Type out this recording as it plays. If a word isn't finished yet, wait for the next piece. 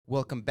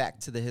Welcome back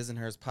to the His and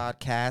Hers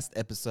podcast,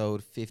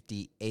 episode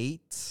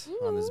 58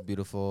 on this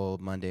beautiful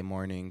Monday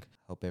morning.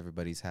 Hope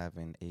everybody's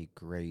having a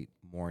great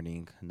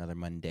morning. Another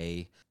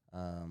Monday.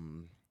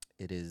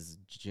 It is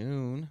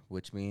June,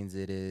 which means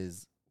it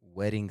is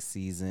wedding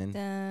season.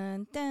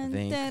 Dun, dun,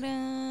 think. dun,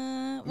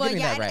 dun. I'm Well,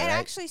 getting yeah, that right, it right?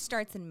 actually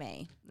starts in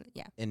May.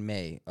 Yeah. In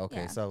May.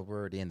 Okay, Yeah. so we're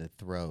already in the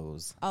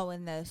throes Oh,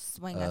 in the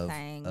swing of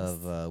things.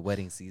 of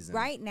wedding season.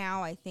 Right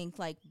now, I think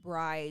like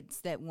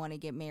brides that want to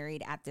get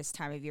married at this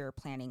time of year are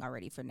planning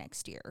already for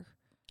next year.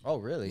 Oh,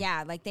 really?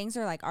 Yeah, like things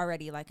are like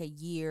already like a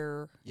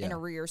year in Yeah.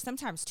 arrears,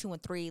 sometimes 2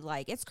 and 3.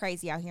 Like it's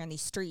crazy out here in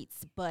these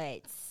streets,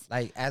 but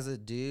Like, as a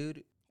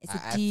dude, it's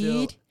a I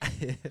feel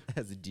dude.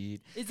 as a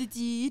dude, It's a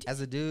dude. As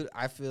a dude,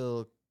 I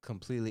feel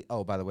completely.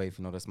 Oh, by the way, if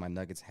you notice my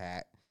Nuggets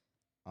hat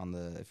on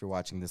the, if you're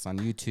watching this on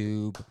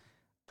YouTube,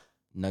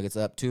 Nuggets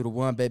up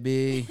 2-1,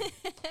 baby.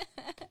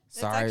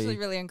 That's actually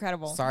really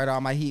incredible. Sorry to all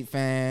my Heat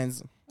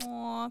fans.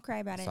 Aw, cry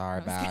about it.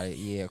 Sorry No, I'm just about it.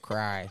 Yeah,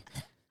 cry.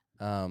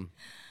 Nah,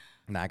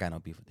 I got no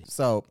beef with you.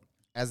 So,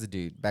 as a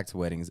dude, back to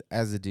weddings.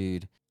 As a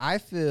dude, I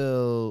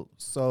feel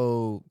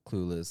so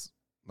clueless.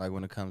 Like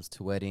when it comes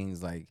to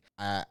weddings, like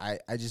I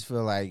just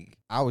feel like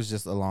I was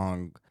just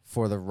along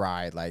for the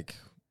ride. Like,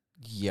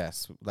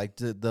 yes, like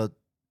the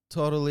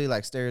totally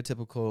like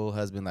stereotypical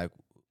husband, like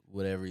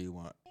whatever you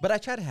want. But I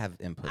try to have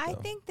input. I though.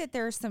 think that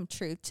there's some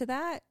truth to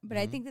that, but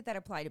I think that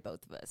applied to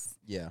both of us.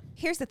 Yeah.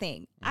 Here's the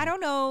thing. I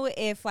don't know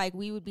if like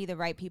we would be the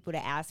right people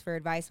to ask for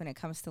advice when it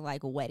comes to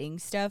like wedding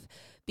stuff,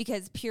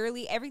 because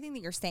purely everything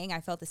that you're saying, I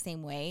felt the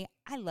same way.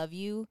 I love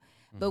you,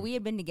 but we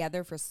had been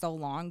together for so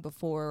long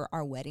before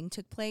our wedding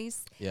took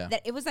place Yeah.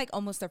 that it was like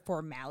almost a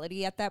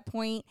formality at that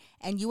point,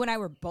 and you and I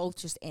were both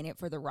just in it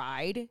for the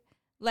ride.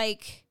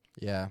 Like,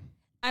 Yeah.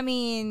 I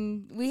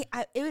mean, we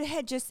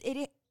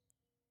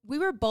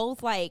were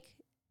both like,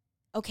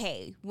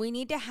 okay, we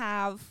need to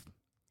have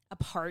a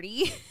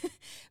party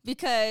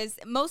because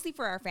mostly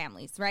for our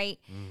families, right?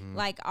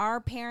 Like our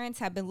parents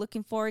have been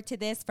looking forward to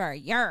this for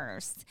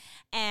years,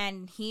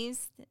 and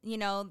he's,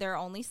 their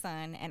only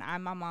son, and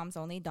I'm my mom's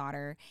only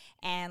daughter.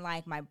 And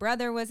like my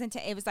brother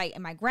it was like,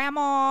 and my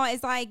grandma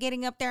is like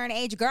getting up there in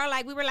age, girl.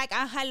 Like we were like,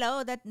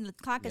 hello, that the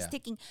clock is Yeah.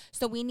 ticking.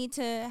 So we need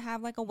to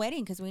have like a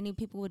wedding because we knew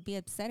people would be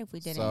upset if we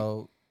didn't.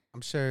 So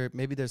I'm sure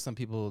maybe there's some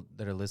people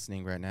that are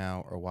listening right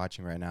now or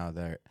watching right now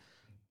that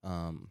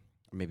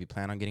maybe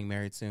plan on getting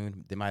married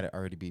soon. They might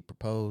already be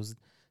proposed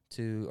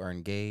to or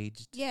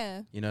engaged.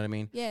 Yeah. You know what I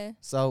mean? Yeah.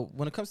 So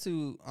when it comes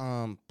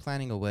to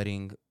planning a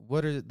wedding,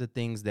 what are the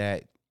things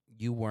that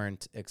you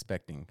weren't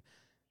expecting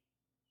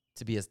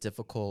to be as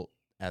difficult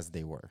as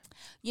they were?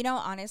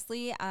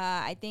 Honestly,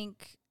 I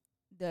think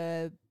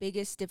the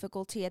biggest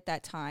difficulty at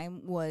that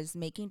time was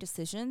making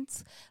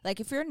decisions.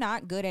 Like if you're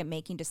not good at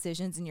making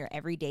decisions in your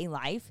everyday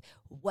life,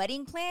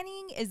 wedding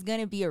planning is going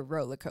to be a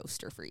roller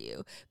coaster for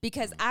you,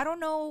 because I don't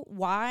know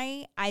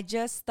why. I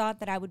just thought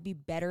that I would be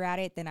better at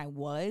it than I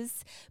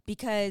was,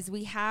 because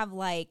we have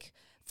like,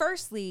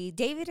 firstly,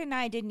 David and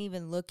I didn't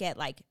even look at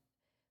like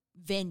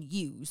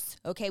venues.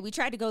 Okay, we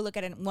tried to go look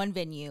at one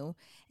venue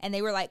and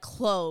they were like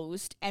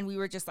closed, and we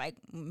were just like,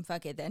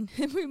 fuck it then.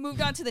 We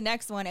moved on to the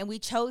next one, and we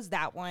chose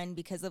that one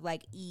because of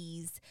like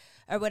ease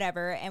or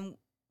whatever. And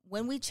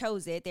when we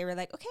chose it, they were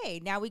like, okay,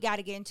 now we got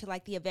to get into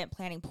like the event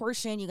planning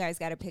portion. You guys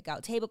got to pick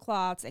out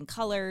tablecloths and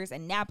colors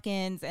and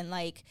napkins, and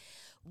like,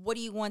 what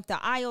do you want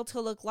the aisle to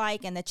look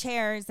like, and the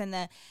chairs and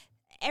the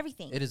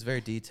everything. It is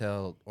very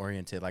detail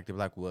oriented. Like they're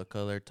like, what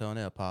color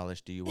toenail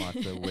polish do you want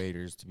the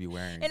waiters to be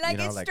wearing? And like, you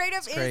know, it's straight up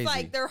it's is crazy.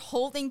 like they're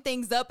holding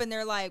things up and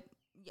they're like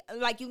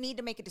you need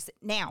to make a decision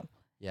now.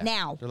 Yeah.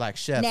 Now. They're like,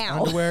 chef,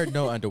 Now. underwear,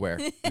 no underwear.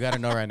 You got to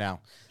know right now.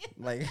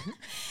 Like, And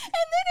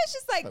then it's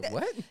just like,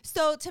 what?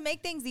 So to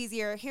make things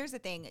easier, here's the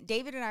thing.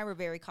 David and I were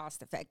very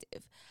cost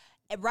effective.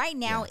 Right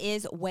now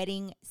is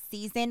wedding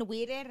season.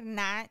 We did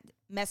not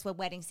mess with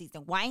wedding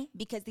season. Why?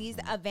 Because these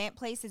event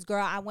places,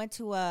 girl, I went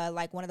to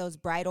like one of those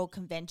bridal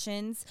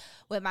conventions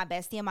with my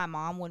bestie and my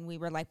mom when we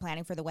were like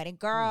planning for the wedding.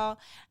 Girl,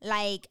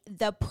 like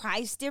the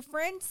price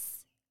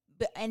difference,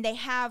 and they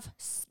have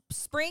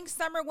spring,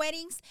 summer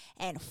weddings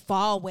and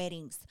fall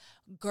weddings.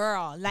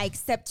 Girl, like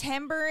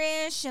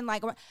September-ish, and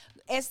like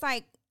it's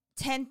like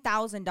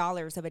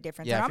 $10,000 of a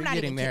difference. Yeah, And if I'm you're not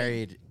getting even kidding.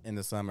 married in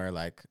the summer,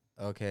 like,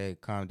 okay,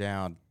 calm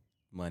down,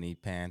 money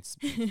pants.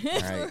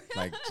 All right,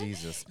 like,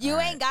 Jesus. You all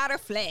ain't right. gotta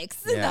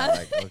flex. Yeah,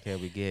 like, okay,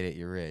 we get it.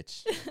 You're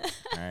rich.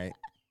 All right,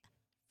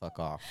 fuck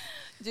off.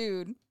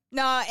 Dude.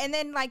 No, and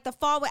then like the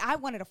fall, I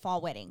wanted a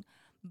fall wedding,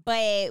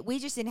 but we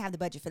just didn't have the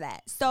budget for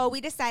that. So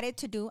we decided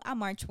to do a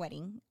March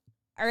wedding,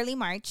 early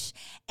March.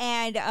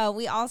 And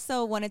we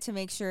also wanted to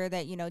make sure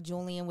that,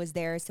 Julian was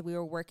there. So we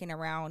were working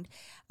around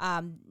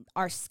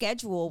our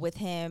schedule with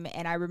him.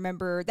 And I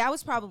remember that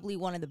was probably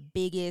one of the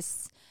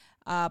biggest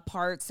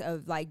parts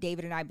of like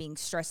David and I being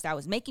stressed out,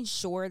 was making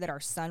sure that our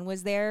son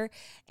was there.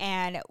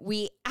 And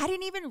I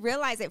didn't even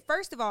realize it.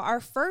 First of all, our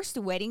first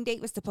wedding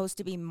date was supposed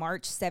to be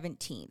March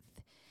 17th.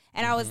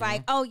 And I was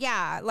like, oh,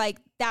 yeah, like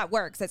that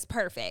works. That's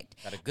perfect.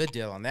 Got a good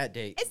deal on that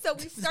date. And so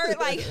we started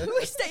like,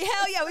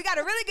 hell yeah, we got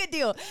a really good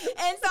deal.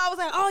 And so I was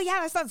like, oh,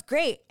 yeah, that sounds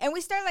great. And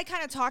we started like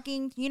kind of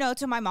talking, you know,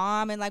 to my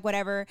mom and like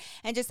whatever.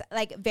 And just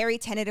like very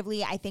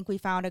tentatively, I think we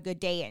found a good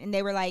date. And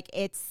they were like,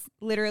 it's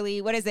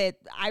literally, what is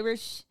it?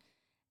 Irish.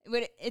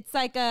 It's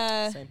like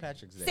a St.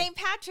 Patrick's Day. St.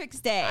 Patrick's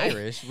Day.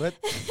 Irish? What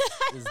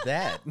is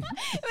that?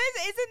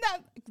 Isn't that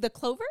the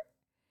clover?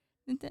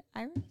 Isn't that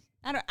Irish?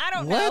 I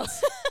don't know.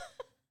 What?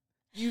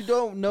 You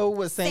don't know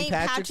what St.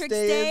 Patrick's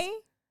Day is?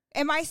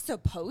 Am I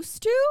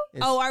supposed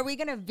to? Are we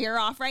going to veer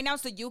off right now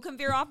so you can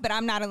veer off, but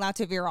I'm not allowed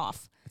to veer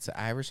off? It's an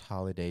Irish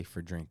holiday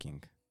for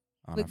drinking.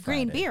 With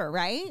green beer,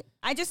 right?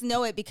 I just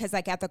know it because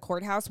like at the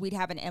courthouse, we'd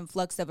have an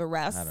influx of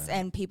arrests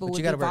and people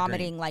would be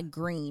vomiting like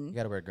green. You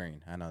got to wear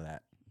green. I know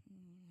that.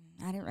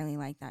 I didn't really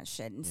like that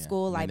shit in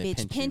school. Like,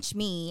 bitch, pinch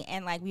me,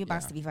 and like we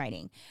about to be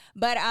fighting.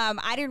 But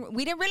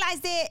we didn't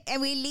realize it,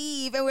 and we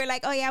leave, and we're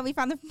like, oh yeah, we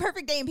found the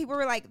perfect day, and people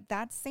were like,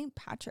 that's St.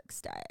 Patrick's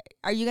Day.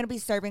 Are you gonna be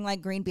serving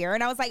like green beer?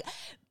 And I was like,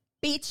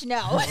 bitch,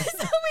 no. So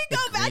we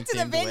go back to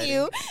the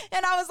venue,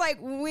 and I was like,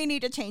 we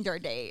need to change our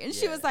date. And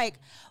she was like,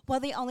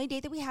 well, the only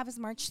date that we have is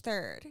March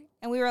 3rd,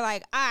 and we were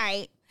like, all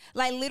right.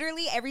 Like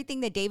literally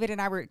everything that David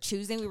and I were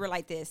choosing, we were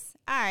like this.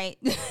 All right.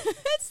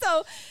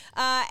 So,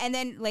 and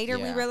then later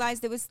we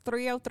realized it was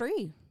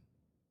 303.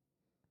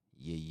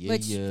 Yeah.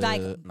 Which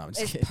like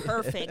is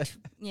perfect,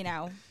 you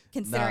know,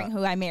 considering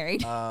who I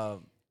married.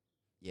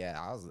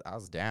 Yeah, I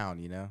was down,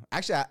 you know.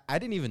 Actually, I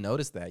didn't even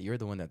notice that. You're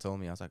the one that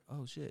told me. I was like,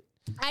 oh shit.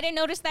 I didn't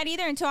notice that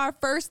either until our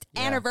first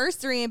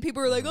anniversary, and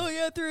people were like, oh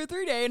yeah,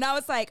 303 day, and I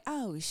was like,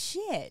 oh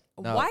shit.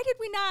 No. Why did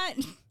we not?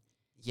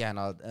 Yeah,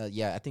 no,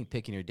 I think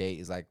picking your date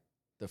is like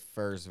the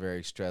first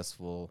very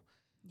stressful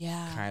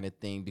kind of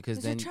thing because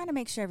then you're trying to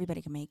make sure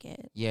everybody can make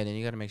it. Yeah, then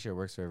you got to make sure it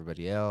works for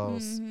everybody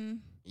else. Mm-hmm.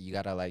 You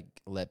got to like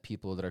let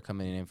people that are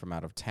coming in from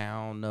out of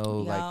town know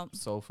like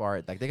so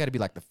far. Like they got to be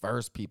like the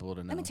first people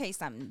to know. Let me tell you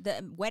something.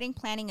 The wedding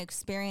planning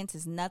experience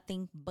is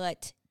nothing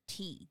but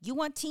tea. You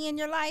want tea in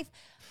your life?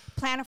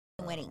 Plan a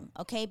wedding,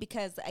 okay?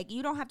 Because like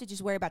you don't have to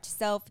just worry about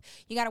yourself.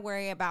 You got to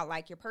worry about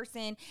like your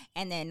person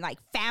and then like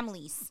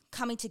families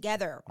coming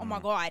together. Oh my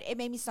God, it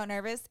made me so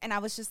nervous, and I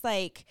was just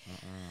like,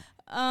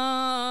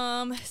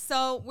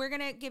 so we're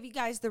gonna give you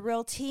guys the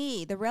real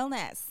tea, the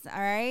realness. All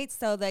right.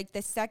 So like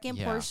the second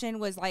portion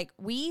was like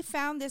we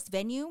found this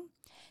venue.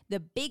 The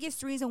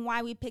biggest reason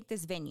why we picked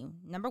this venue,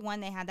 number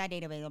one, they had that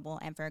date available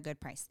and for a good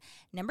price.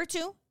 Number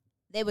two,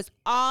 it was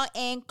all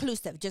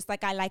inclusive, just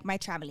like I like my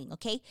traveling,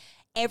 okay?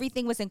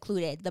 Everything was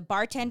included. The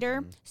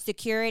bartender,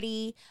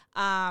 security,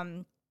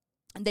 the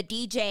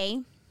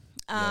DJ,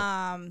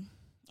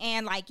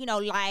 and like, you know,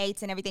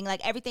 lights and everything, like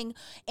everything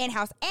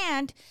in-house.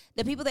 And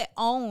the people that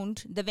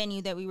owned the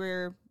venue that we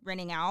were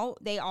renting out,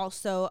 they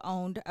also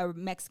owned a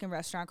Mexican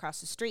restaurant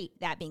across the street.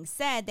 That being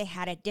said, they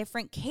had a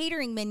different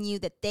catering menu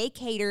that they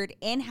catered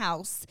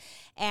in-house.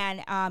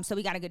 And so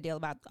we got a good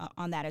deal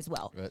on that as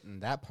well.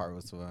 And that part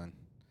was fun.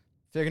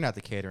 Figuring out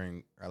the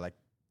catering or like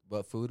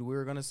what food we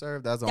were going to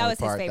serve. That was the only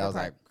part that was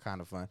like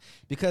kind of fun.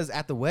 Because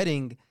at the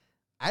wedding,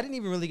 I didn't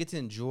even really get to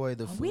enjoy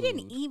the food. We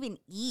didn't even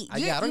eat. I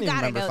don't even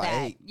remember if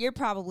I ate. You're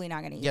probably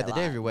not going to eat. Yeah, the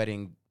day of your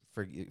wedding,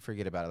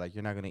 forget about it. Like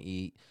you're not going to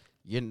eat.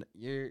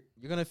 You're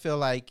going to feel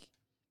like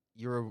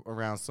you're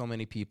around so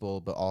many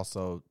people, but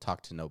also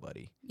talk to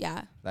nobody.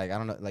 Yeah. Like I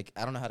don't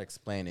know how to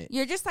explain it.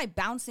 You're just like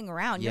bouncing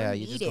around. Yeah,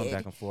 you're just going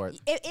back and forth.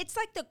 It's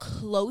like the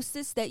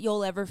closest that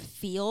you'll ever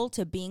feel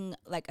to being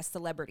like a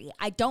celebrity.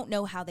 I don't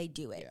know how they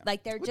do it. Yeah.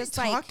 Like they're what just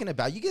are you like talking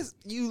about.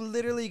 You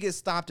literally get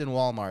stopped in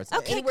Walmart.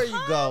 Okay, anywhere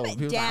you go.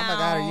 People down. Like, oh my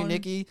God, are you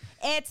Nikki?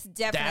 It's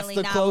definitely That's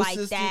the not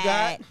closest like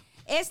that. You got?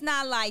 It's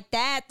not like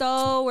that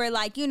though, where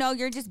like, you know,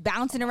 you're just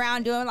bouncing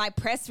around doing like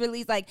press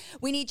release, like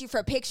we need you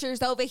for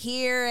pictures over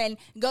here and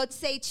go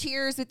say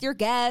cheers with your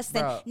guests.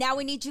 Bro, and now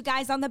we need you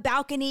guys on the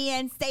balcony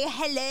and say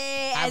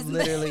hello as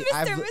Mr.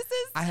 and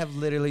Mrs. I have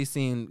literally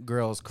seen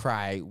girls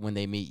cry when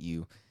they meet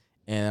you.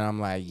 And I'm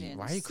like,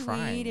 why are you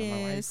crying? I'm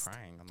like, why are you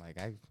crying?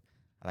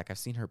 I'm like, I've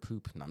seen her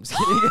poop. No, I'm just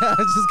kidding. I'm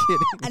just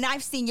kidding. And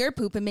I've seen your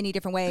poop in many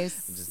different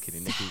ways. I'm just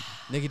kidding.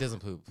 Nikki doesn't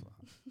poop.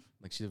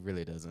 Like she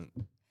really doesn't.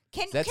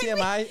 Is that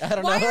TMI? I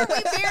don't know. Why are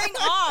we veering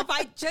off?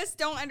 I just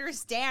don't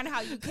understand how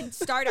you can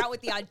start out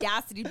with the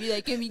audacity to be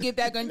like, can we get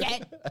back on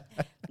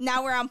that?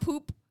 Now we're on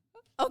poop.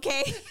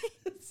 Okay.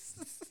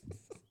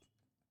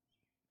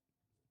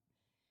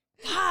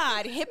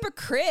 God,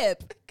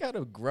 hypocrite.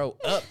 Gotta grow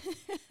up,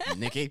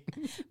 Nikki.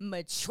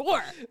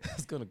 Mature. I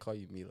was gonna call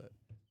you Mila.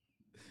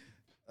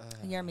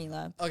 You're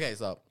Mila. Okay,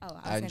 so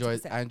I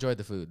enjoyed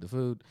the food. The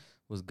food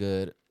was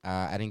good.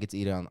 I didn't get to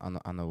eat it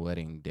on the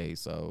wedding day,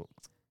 so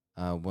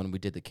when we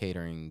did the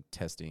catering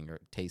testing or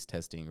taste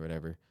testing or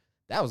whatever,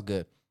 that was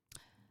good.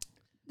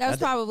 That was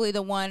probably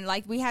the one.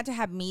 Like we had to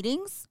have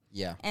meetings.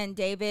 Yeah. And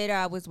David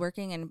was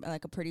working in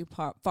like a pretty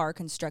far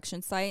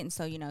construction site, and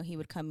so he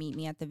would come meet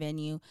me at the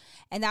venue,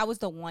 and that was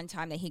the one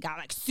time that he got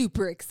like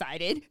super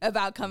excited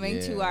about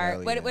coming to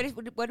our what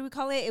do we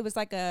call it? It was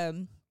like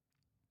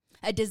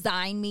a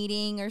design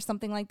meeting or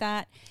something like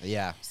that.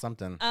 Yeah,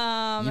 something.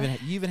 You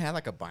even had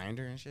like a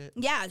binder and shit.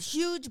 Yeah,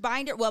 huge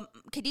binder. Well,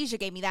 Khadijah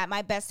gave me that.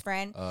 My best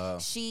friend,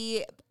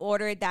 she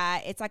ordered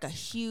that. It's like a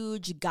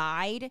huge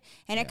guide,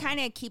 and it kind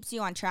of keeps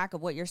you on track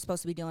of what you're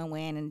supposed to be doing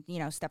when,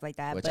 and stuff like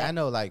that. Which I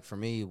know, like for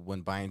me,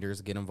 when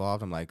binders get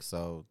involved, I'm like,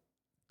 so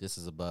this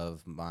is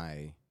above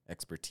my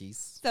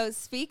expertise. So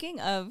speaking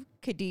of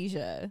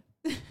Khadijah,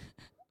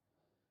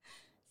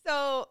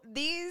 so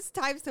these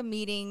types of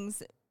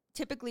meetings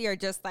typically are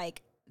just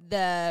like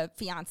the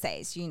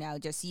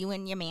fiancés, just you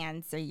and your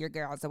mans or your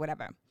girls or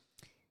whatever.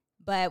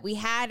 But we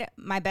had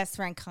my best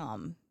friend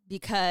come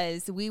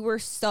because we were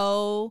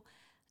so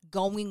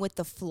going with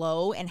the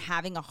flow and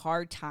having a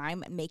hard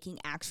time making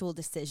actual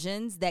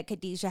decisions that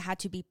Khadijah had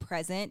to be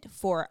present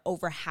for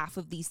over half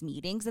of these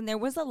meetings. And there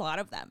was a lot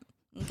of them.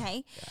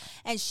 Okay. Yeah.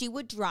 And she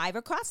would drive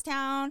across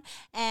town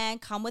and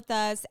come with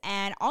us.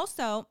 And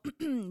also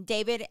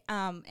David,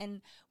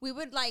 and we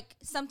would like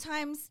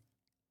sometimes,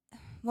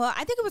 well,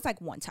 I think it was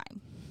like one time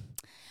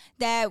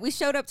that we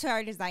showed up to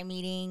our design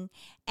meeting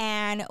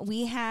and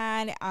we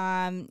had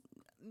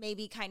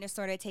maybe kind of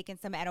sort of taken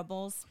some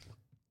edibles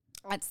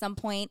at some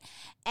point,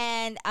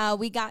 and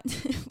we got to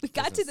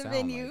the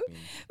venue.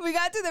 We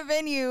got to the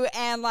venue,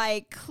 and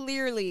like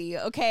clearly,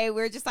 okay,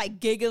 we're just like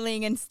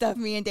giggling and stuff.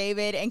 Me and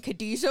David, and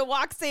Khadijah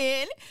walks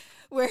in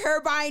with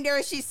her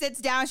binder. She sits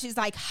down. She's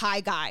like, "Hi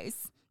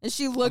guys," and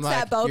she looks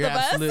at both of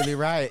us. Absolutely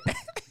right. She's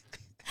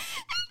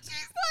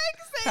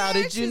like, "How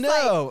did you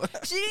know?"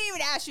 Like, she didn't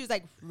even ask. She was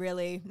like,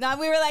 "Really?" No,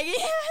 we were like,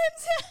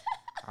 "Yes."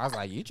 I was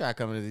like, you try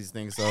coming to these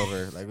things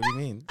sober. Like, what do you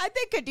mean? I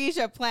think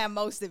Khadijah planned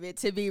most of it,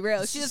 to be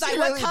real. She was like,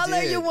 really what color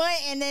did. you want?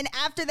 And then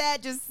after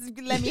that, just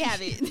let me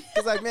have it.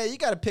 It's like, man, you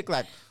got to pick,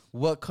 like,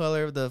 what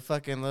color of the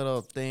fucking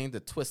little thing,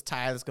 the twist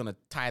tie that's going to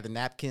tie the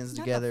napkins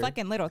together. The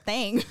fucking little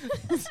thing.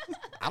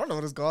 I don't know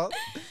what it's called.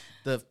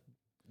 The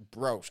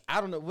brooch. I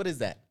don't know. What is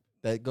that?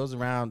 That goes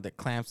around, that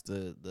clamps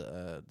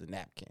the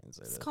napkins.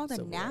 It's called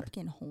a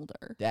napkin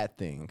holder. That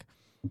thing.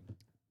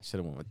 Should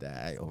have went with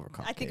that. I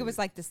overcomplicated. I think it was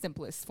like the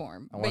simplest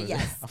form. I But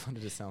yes. I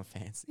wanted to sound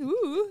fancy.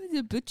 Ooh,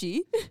 the butchie.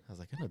 I was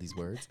like, I know these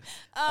words.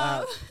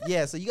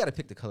 Yeah, so you got to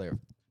pick the color of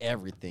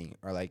everything,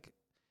 or like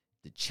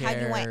the chairs. How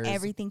you want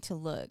everything to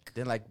look.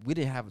 Then like we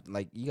didn't have,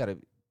 like, you got to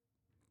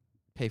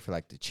pay for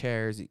like the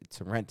chairs,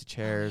 to rent the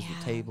chairs,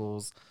 the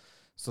tables.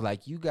 So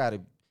like you got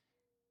to,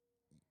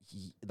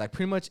 like,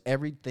 pretty much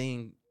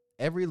everything,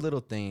 every little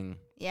thing.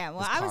 Yeah,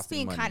 well, I was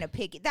being kind of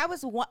picky. That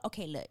was one.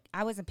 Okay, look,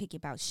 I wasn't picky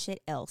about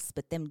shit else,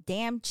 but them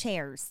damn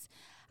chairs.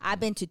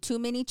 I've been to too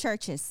many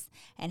churches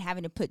and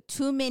having to put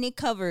too many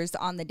covers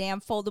on the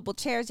damn foldable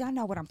chairs. Y'all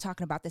know what I'm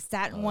talking about. The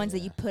satin ones that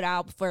you put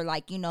out for,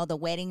 like, the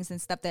weddings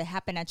and stuff that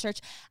happen at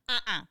church.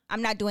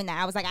 I'm not doing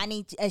that. I was like, I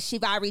need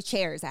Shivari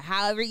chairs, or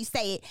however you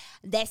say it.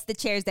 That's the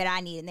chairs that I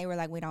need. And they were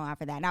like, we don't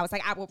offer that. And I was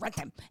like, I will rent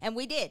them. And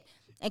we did.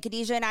 And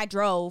Khadijah and I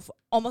drove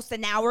almost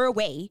an hour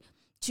away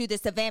to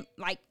this event,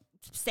 like,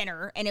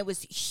 center, and it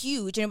was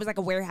huge, and it was like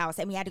a warehouse,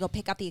 and we had to go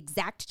pick out the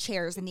exact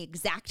chairs in the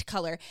exact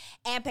color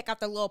and pick out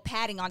the little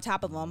padding on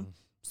top of them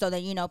so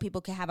that people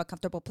can have a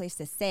comfortable place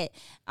to sit.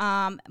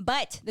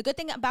 But the good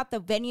thing about the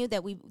venue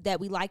that we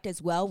liked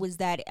as well was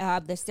that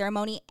the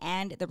ceremony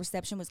and the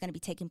reception was going to be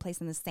taking place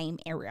in the same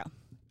area.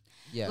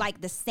 Yeah,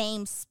 like the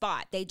same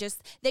spot. They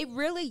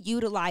really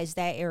utilized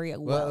that area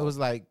well. It was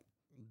like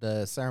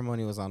the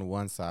ceremony was on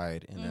one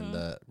side, and then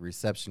the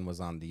reception was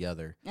on the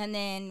other, and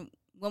then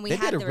when we they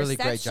had did a really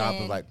great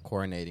job of like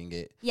coordinating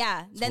it.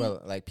 Yeah, then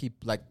like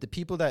the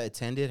people that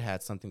attended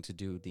had something to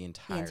do the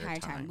entire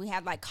time. We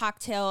had like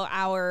cocktail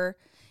hour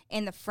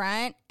in the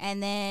front,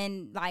 and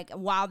then like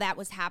while that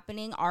was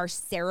happening, our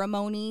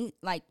ceremony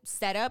like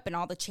set up and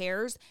all the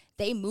chairs,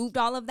 they moved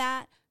all of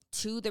that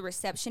to the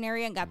reception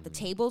area and got the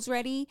tables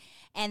ready,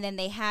 and then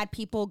they had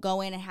people go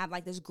in and have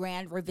like this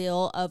grand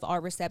reveal of our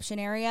reception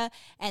area,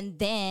 and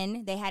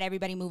then they had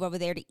everybody move over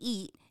there to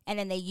eat, and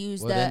then they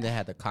used then they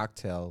had the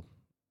cocktail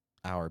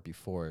hour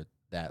before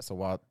that. So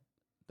while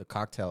the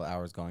cocktail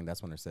hour is going,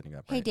 that's when they're setting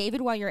up. Hey, right? David,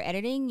 while you're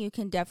editing, you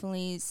can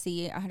definitely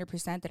see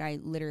 100% that I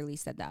literally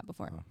said that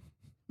before. Oh.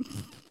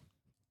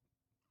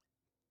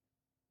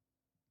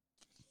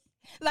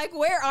 Like,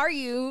 where are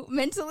you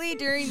mentally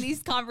during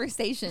these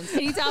conversations?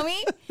 Can you tell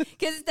me?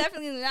 Because it's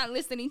definitely not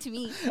listening to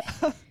me.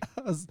 I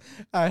was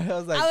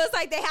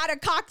like, they had a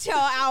cocktail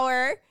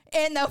hour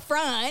in the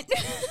front.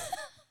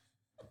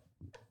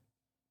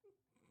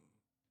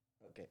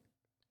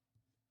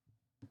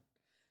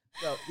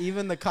 So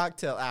even the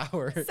cocktail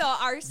hour. So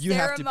our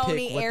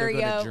ceremony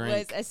area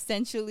was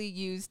essentially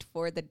used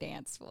for the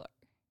dance floor.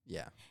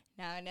 Yeah.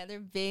 Now another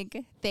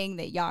big thing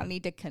that y'all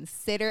need to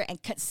consider,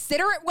 and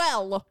consider it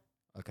well.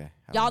 Okay.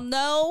 Y'all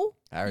know.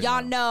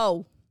 Y'all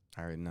know.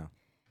 I already know.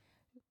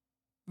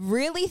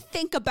 Really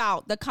think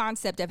about the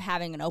concept of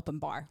having an open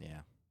bar. Yeah.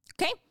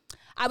 Okay?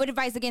 I would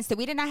advise against it.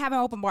 We did not have an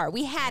open bar.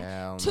 We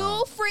had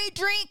two free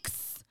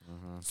drinks.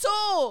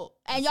 Two.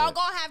 And y'all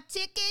gonna have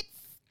tickets.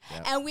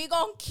 Yep. And we're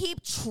going to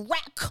keep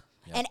track.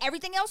 Yep. And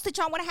everything else that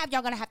y'all want to have,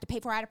 y'all going to have to pay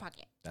for out of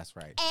pocket. That's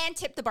right. And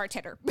tip the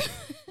bartender.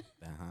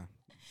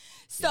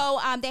 So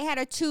they had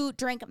a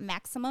 2-drink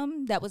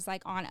maximum that was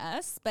like on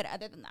us, but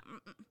other than that,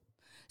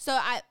 so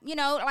I,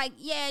 like,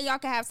 yeah, y'all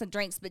can have some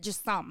drinks, but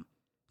just some.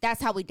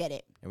 That's how we did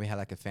it. And we had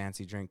like a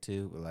fancy drink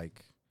too,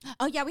 like.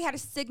 Oh yeah, we had a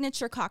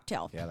signature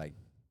cocktail. Yeah, like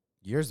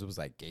yours was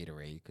like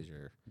Gatorade because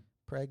you're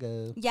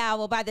prego. Yeah,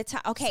 well, by the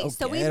time, okay,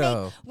 so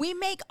we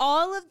make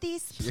all of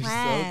these You're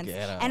plans, so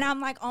ghetto. and I'm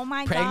like, oh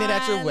my god, Pregnant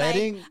at your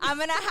wedding? like, I'm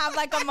gonna have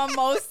like a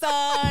mimosa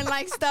and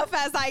like stuff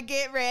as I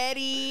get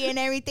ready and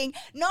everything.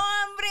 No,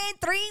 hombre,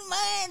 3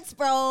 months,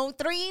 bro,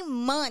 3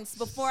 months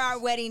before our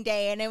wedding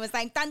day, and it was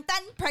like, dun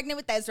dun, pregnant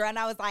with Ezra, and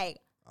I was like,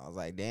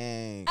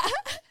 dang.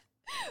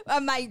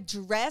 my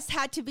dress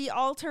had to be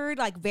altered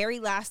like very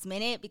last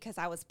minute because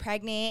I was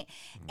pregnant,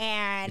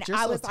 and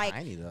I was like,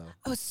 tiny, though.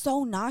 I was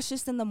so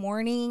nauseous in the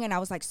morning, and I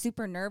was like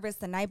super nervous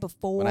the night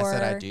before. When I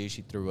said I do,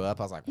 she threw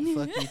up. I was like,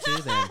 well, fuck you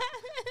too then.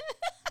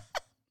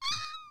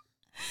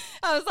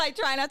 I was like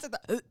trying not to.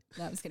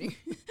 No, I'm just kidding.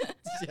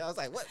 I was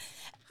like, what?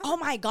 Oh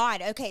my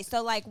god. Okay,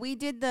 so like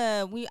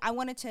I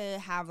wanted to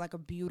have like a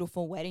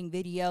beautiful wedding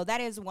video. That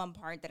is one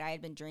part that I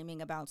had been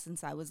dreaming about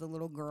since I was a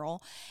little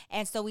girl.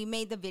 And so we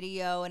made the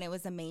video and it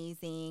was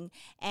amazing.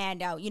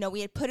 And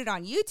we had put it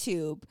on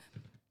YouTube.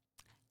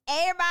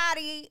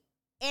 Everybody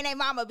and their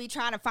mama be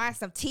trying to find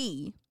some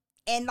tea.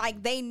 And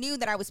like they knew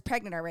that I was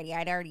pregnant already.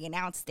 I'd already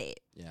announced it.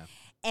 Yeah.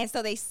 And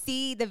so they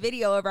see the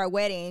video of our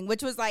wedding,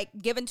 which was like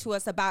given to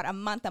us about a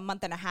month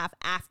and a half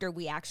after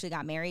we actually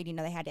got married.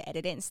 They had to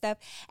edit it and stuff.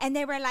 And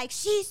they were like,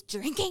 she's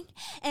drinking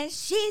and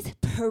she's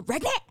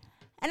pregnant.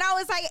 And I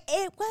was like,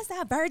 it was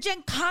a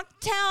virgin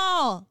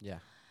cocktail. Yeah.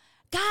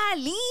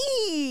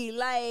 Golly.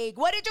 Like,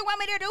 what did you want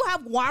me to do?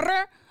 Have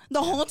water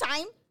the whole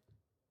time?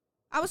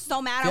 I was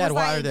so mad. If you I had was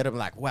water like, that I'm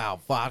like,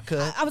 wow,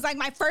 vodka. I was like,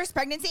 my first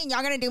pregnancy, and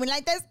y'all gonna do me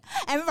like this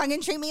and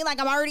fucking treat me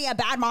like I'm already a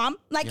bad mom.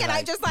 Like, You're can I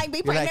like- just like be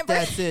You're pregnant? like,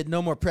 that's it.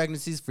 No more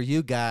pregnancies for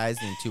you guys.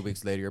 And 2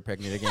 weeks later, you're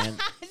pregnant again.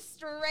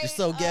 Straight You're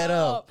so up.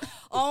 ghetto.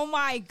 Oh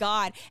my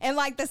god! And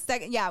like the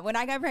second, when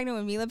I got pregnant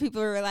with Mila, people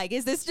were like,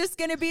 "Is this just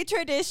gonna be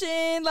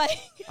tradition?" Like,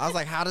 I was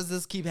like, how does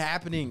this keep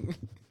happening?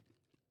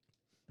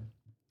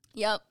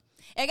 yep.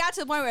 It got to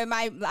the point where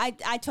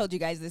I told you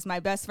guys this. My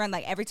best friend,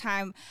 like every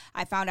time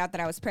I found out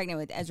that I was pregnant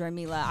with Ezra and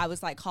Mila, I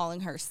was like calling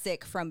her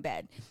sick from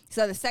bed.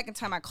 So the second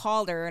time I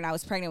called her and I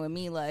was pregnant with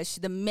Mila,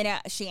 the minute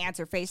she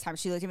answered FaceTime,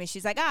 she looked at me.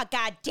 She's like, "Oh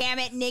god damn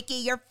it, Nikki,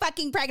 you're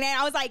fucking pregnant."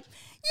 I was like,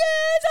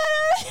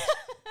 "Yes."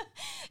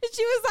 And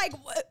she was like,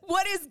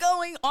 what is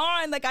going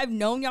on? Like, I've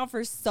known y'all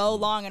for so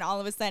long, and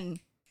all of a sudden,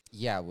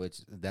 Yeah,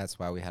 that's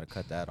why we had to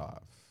cut that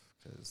off.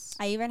 Cause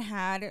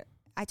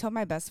I told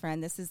my best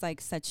friend, this is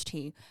like such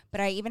tea,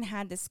 but I even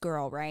had this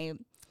girl, right?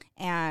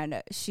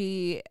 And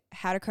she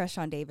had a crush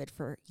on David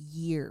for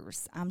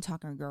years. I'm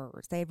talking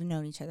years. They've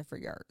known each other for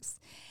years.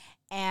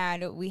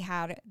 And we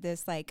had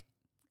this like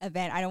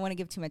event. I don't want to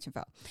give too much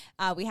info.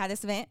 We had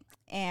this event,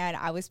 and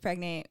I was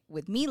pregnant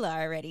with Mila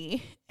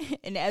already,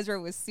 and Ezra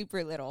was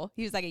super little.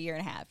 He was like 1.5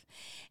 years.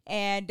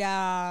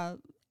 And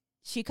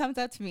she comes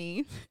up to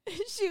me.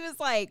 She was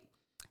like,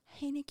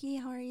 "Hey, Nikki,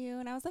 how are you?"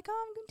 And I was like,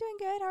 "Oh, I'm doing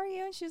good. How are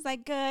you?" And she was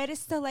like, "Good."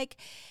 So, like,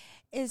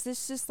 is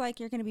this just like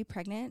you're going to be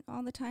pregnant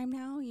all the time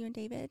now, you and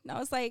David? And I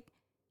was like,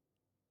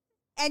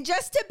 and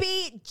just to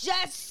be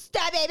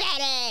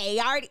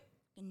petty, already.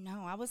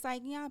 No, I was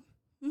like, yeah,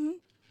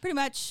 pretty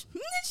much.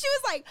 And she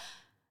was like,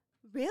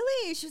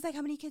 really? She was like,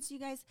 how many kids do you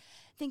guys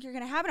think you're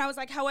going to have? And I was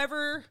like,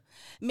 however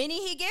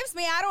many he gives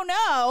me, I don't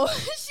know.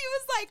 She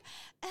was like,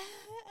 okay.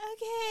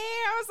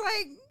 I was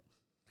like,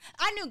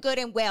 I knew good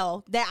and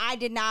well that I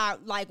did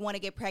not like want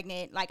to get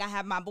pregnant. Like I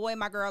have my boy and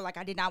my girl. Like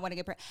I did not want to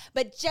get pregnant.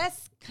 But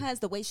just because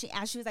the way she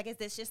asked, she was like, is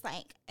this just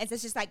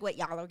like what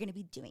y'all are going to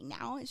be doing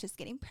now? It's just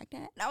getting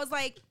pregnant. And I was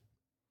like,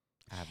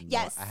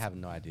 I have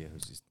no idea who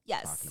she's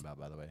talking about,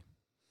 by the way.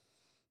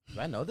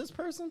 Do I know this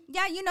person?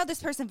 Yeah, you know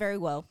this person very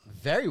well.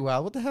 Very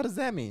well. What the hell does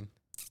that mean?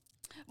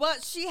 Well,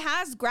 she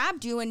has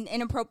grabbed you in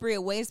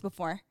inappropriate ways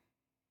before.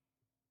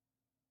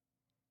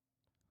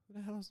 Who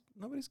the hell is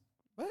nobody's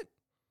what?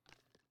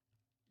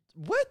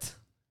 What?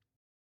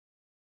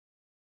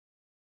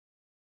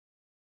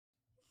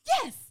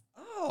 Yes.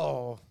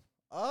 Oh.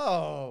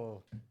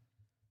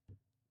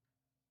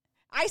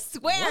 I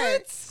swear.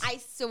 What?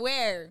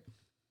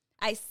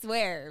 I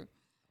swear.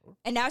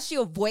 And now she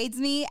avoids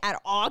me at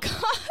all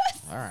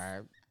costs. All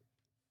right.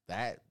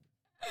 That.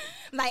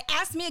 Like,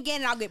 ask me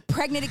again and I'll get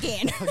pregnant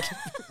again.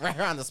 Right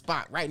on the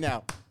spot, right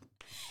now.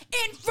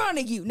 In front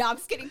of you. No, I'm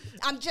just kidding.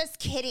 I'm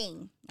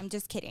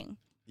just kidding.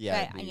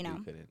 Yeah, but, you know.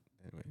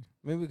 Anyway,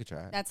 maybe we could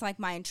try it. That's like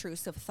my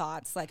intrusive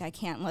thoughts. Like I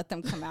can't let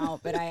them come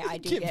out, but I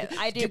do get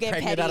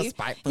pregnant petty. Out of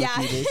spite for a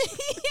few days.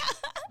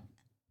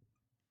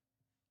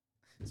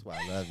 That's why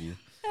I love you.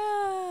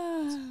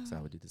 So I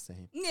would do the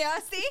same. Yeah,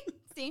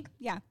 see,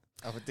 yeah.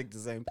 I would think the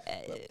same.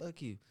 But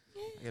fuck you.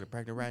 I get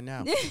pregnant right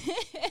now.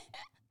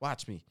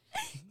 Watch me.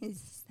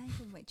 Is this like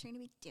what you're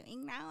gonna be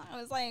doing now?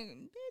 I was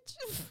like, bitch.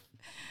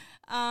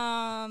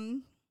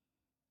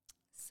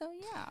 So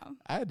yeah.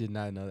 I did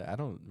not know that. I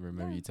don't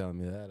remember you telling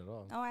me that at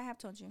all. Oh, I have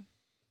told you,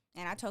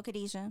 and I told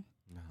Khadijah,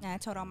 and I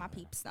told all my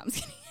peeps. No, I'm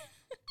just kidding.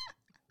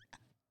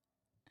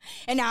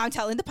 And now I'm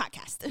telling the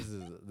podcast.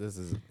 This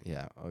is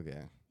yeah,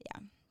 okay. Yeah.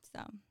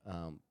 So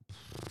Um,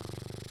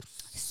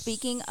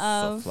 speaking so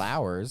of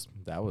flowers,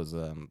 that was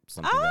something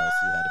else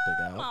you had to pick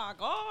oh out. my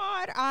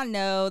God. I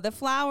know. The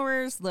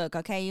flowers, look,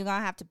 okay, you're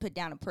gonna have to put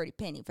down a pretty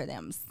penny for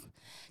them.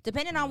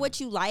 Depending on what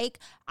you like,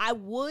 I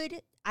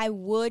would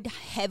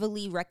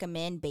heavily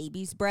recommend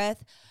baby's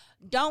breath.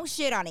 Don't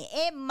shit on it.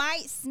 It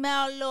might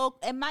smell a little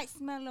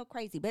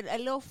crazy, but a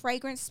little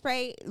fragrance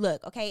spray.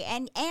 Look, okay,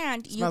 and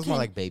It smells more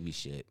like baby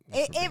shit.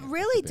 it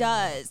really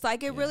does.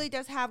 Like it really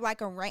does have like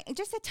a rain,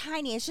 just a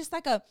tiny. It's just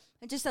like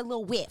just a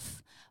little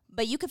whiff.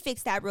 But you could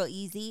fix that real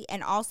easy.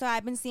 And also,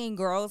 I've been seeing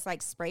girls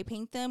like spray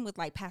paint them with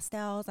like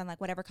pastels and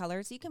like whatever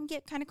colors. You can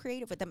get kind of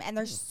creative with them, and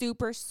they're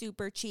super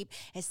super cheap,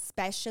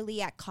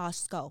 especially at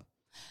Costco.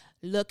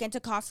 Look into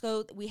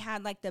Costco. We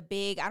had like the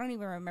big, I don't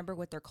even remember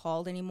what they're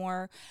called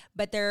anymore,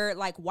 but they're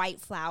like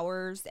white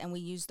flowers, and we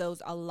use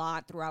those a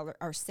lot throughout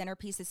our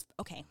centerpieces.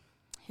 Okay,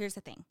 here's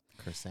the thing.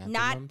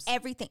 Chrysanthemums? Not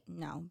everything.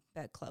 No,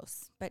 but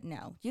close. But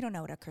no, you don't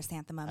know what a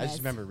chrysanthemum is. I just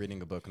remember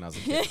reading a book when I was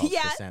a kid called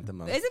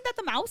Chrysanthemum. Isn't that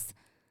the mouse?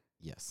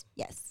 Yes.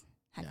 Yes.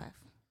 High five.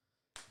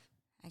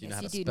 I Do you guess know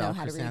how you to do spell know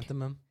how to read.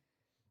 chrysanthemum?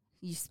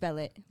 You spell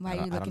it. Why I are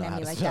you don't looking know at how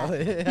me to like spell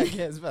that? it. I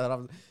can't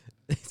spell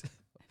it.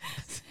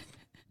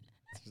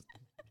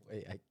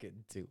 Wait, I could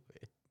do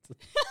it.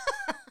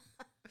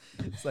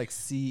 It's like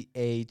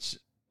CHRY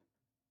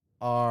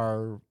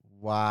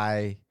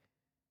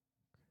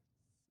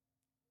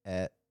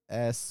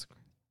S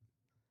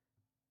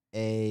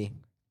A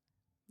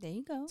There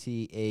you go.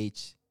 THE.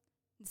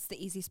 It's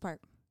the easiest part.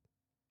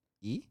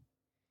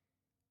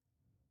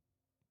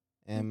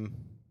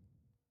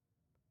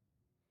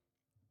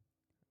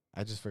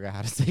 I just forgot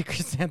how to say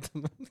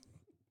chrysanthemum.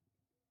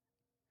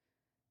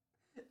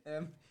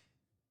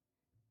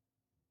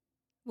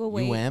 We'll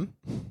wait. UM?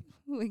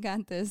 We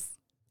got this.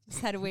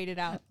 Just had to wait it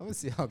out. Let me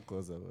see how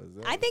close I was.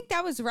 I think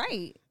that was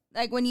right.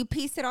 Like when you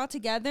piece it all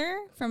together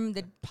from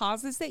the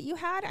pauses that you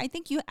had, I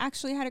think you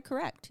actually had it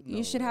correct. No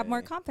you should have more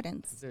way.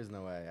 confidence. There's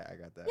no way I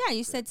got that. Yeah,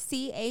 you said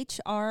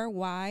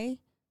CHRY.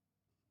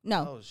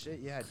 No. Oh shit!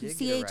 Yeah, I did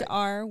get it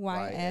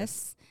right.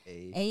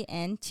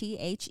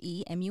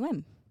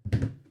 CHRYSANTHEMUM.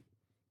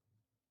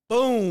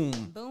 Boom!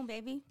 Boom,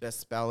 baby. Best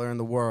speller in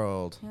the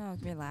world. Oh,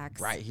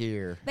 relax. Right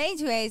here. But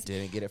anyways,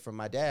 Didn't get it from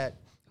my dad.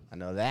 I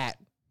know that.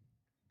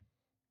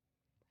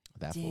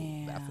 That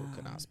fool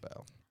could not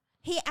spell.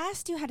 he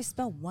asked you how to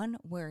spell one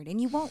word, and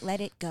you won't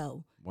let it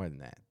go. More than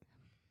that.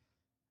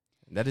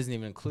 That doesn't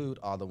even include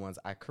all the ones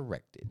I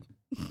corrected.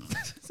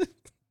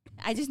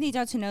 I just need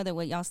y'all to know that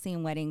what y'all see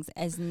in weddings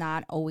is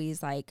not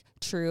always like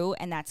true,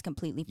 and that's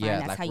completely fine. Yeah,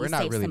 That's like how you we're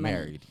not save really some money.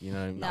 married. You know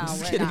what I mean? No, I'm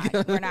just we're kidding.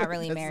 not. We're not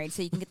really married,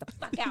 so you can get the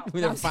fuck out.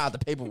 We No, never filed the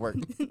paperwork.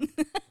 I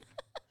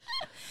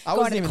Going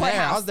wasn't to even the there. I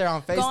courthouse. was there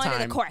on FaceTime. Going to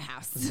the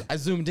courthouse. I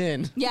zoomed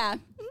in. Yeah.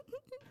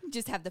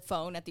 Just have the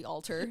phone at the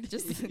altar.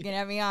 Just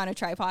get me on a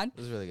tripod. It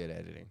was really good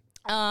editing.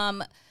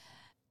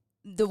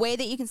 The way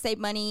that you can save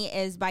money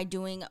is by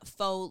doing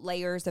faux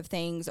layers of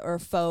things or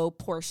faux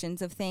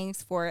portions of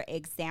things. For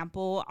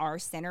example, our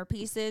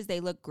centerpieces, they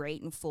look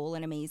great and full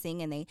and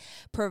amazing, and they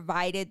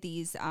provided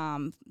these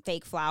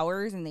fake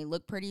flowers, and they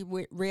look pretty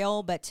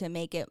real, but to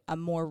make it a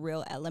more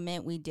real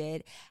element, we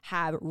did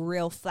have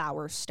real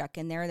flowers stuck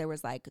in there. There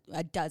was like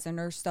a dozen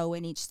or so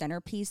in each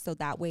centerpiece, so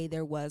that way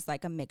there was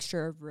like a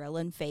mixture of real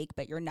and fake,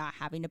 but you're not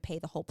having to pay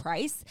the whole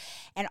price.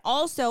 And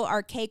also,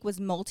 our cake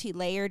was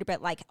multi-layered,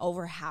 but like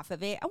over half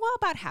of it, well,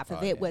 about half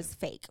of it was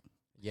fake.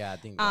 Yeah, I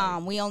think.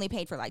 We only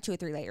paid for like 2 or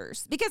 3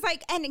 layers because,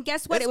 like, and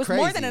guess what? That's It was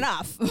more than crazy.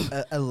 enough.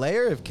 a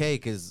layer of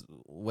cake is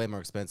way more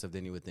expensive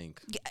than you would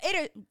think.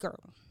 It is, girl.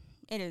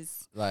 It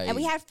is. Like, And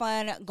we had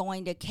fun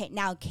going to cake.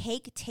 Now,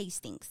 cake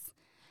tastings.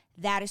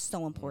 That is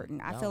so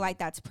important. I feel like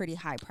that's pretty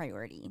high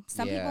priority.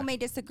 Some people may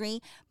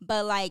disagree,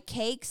 but like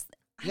cakes,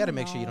 you got to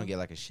make sure you don't get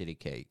like a shitty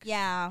cake.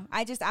 Yeah,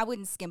 I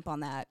wouldn't skimp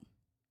on that.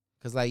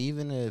 Because like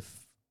even if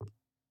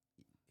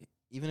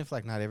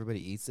like not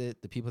everybody eats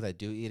it, the people that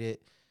do eat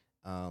it,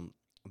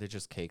 they're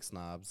just cake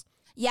snobs.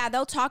 Yeah,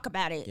 they'll talk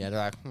about it. Yeah, they're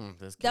like,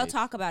 this cake. They'll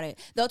talk about it.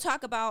 They'll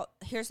talk about,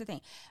 here's the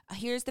thing.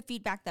 Here's the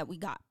feedback that we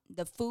got.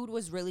 The food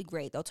was really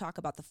great. They'll talk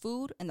about the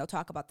food, and they'll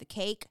talk about the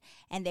cake,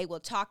 and they will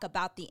talk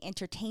about the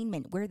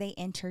entertainment. Were they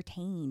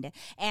entertained?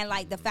 And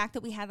like the fact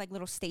that we had like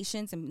little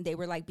stations and they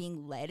were like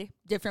being led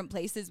different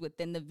places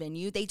within the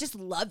venue. They just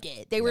loved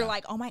it. They were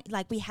like, oh my,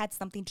 like we had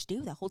something to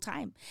do the whole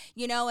time,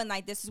 you know? And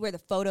like this is where the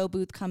photo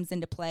booth comes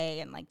into play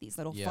and like these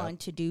little fun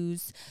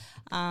to-dos.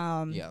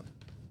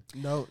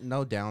 No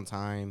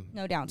downtime.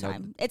 No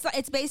downtime.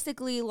 It's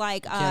basically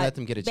like can't let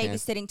them get a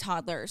chance. babysitting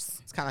toddlers.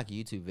 It's kind of like a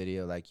YouTube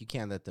video. Like you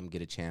can't let them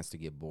get a chance to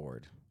get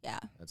bored. Yeah.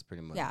 That's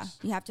pretty much. Yeah.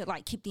 You have to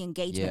like keep the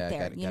engagement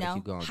there, you know?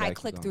 Keep going, high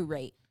click-through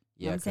rate.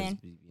 Yeah, you know what I'm saying?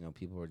 You know,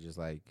 people are just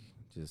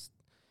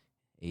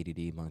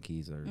ADD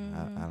monkeys or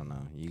I don't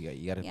know.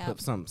 You got to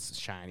put something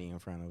shiny in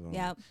front of them.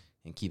 Yep.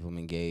 And keep them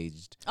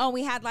engaged. Oh,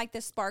 we had like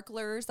the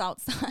sparklers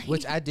outside.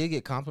 Which I did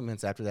get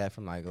compliments after that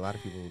from like a lot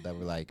of people that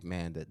were like,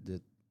 man, that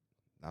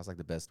was like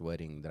the best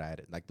wedding that I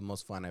had, like the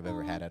most fun I've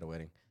ever had at a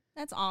wedding.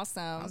 That's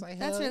awesome. was like,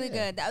 That's hell really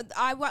yeah.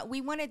 good.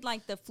 We wanted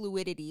like the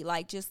fluidity,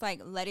 like just like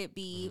let it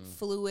be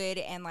fluid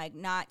and like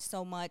not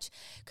so much.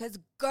 Cause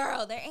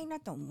girl, there ain't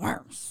nothing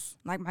worse.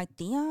 Like my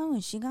Thea,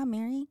 when she got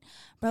married,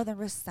 bro, the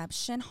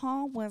reception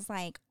hall was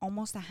like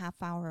almost a half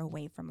hour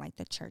away from like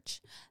the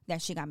church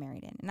that she got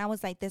married in. And I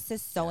was like, this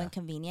is so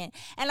inconvenient.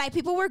 And like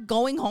people were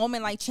going home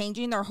and like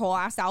changing their whole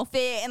ass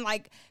outfit and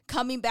like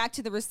coming back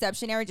to the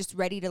reception area just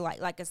ready to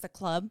like it's a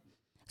club.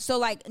 So,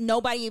 like,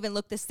 nobody even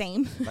looked the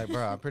same. Like,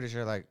 bro, I'm pretty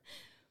sure, like,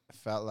 I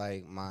felt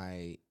like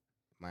my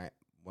one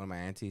of my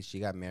aunties,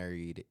 she got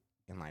married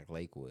in, like,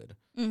 Lakewood.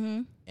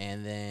 Mm-hmm.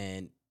 And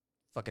then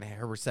fucking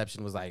her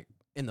reception was, like,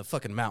 in the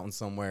fucking mountains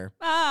somewhere.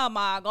 Oh,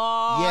 my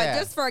God. Yeah.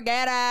 Just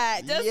forget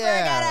it. Just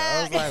forget it.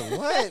 I was like,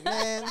 what,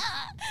 man?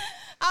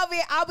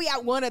 I'll be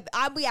at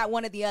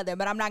one of the other,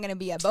 but I'm not going to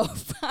be at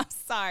both. I'm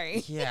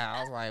sorry. Yeah,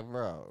 I was like,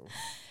 bro.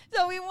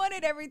 So we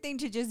wanted everything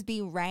to just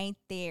be right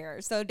there.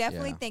 So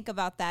definitely think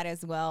about that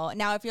as well.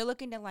 Now, if you're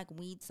looking to like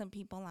weed some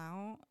people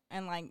out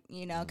and like,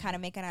 you know, kind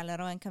of make it a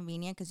little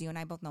inconvenient because you and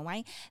I both know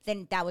why,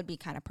 then that would be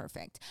kind of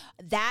perfect.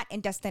 That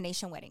and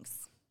destination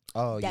weddings.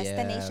 Oh,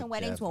 destination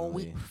weddings.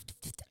 Definitely.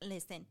 Well,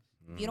 listen,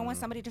 if you don't want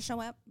somebody to show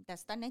up,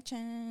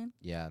 destination.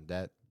 Yeah,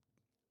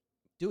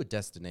 do a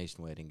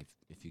destination wedding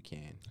if you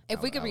can.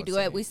 If we could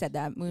redo it, we said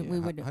that. We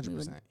would.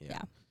 100%. Yeah.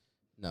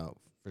 No,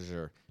 for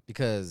sure.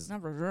 Because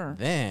not for sure.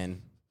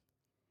 Then...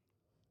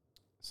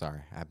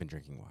 Sorry, I've been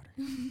drinking water.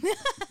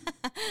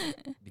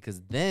 Because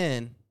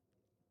then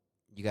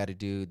you got to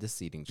do the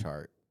seating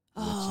chart,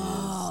 which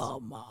oh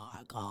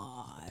my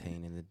God.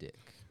 Pain in the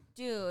dick.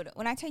 Dude,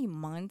 when I tell you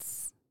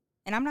months,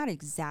 and I'm not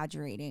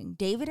exaggerating,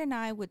 David and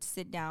I would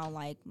sit down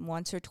like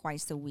once or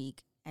twice a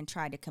week and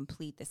try to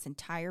complete this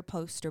entire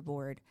poster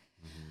board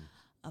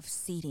of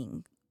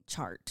seating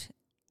chart.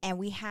 And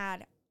we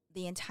had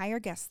the entire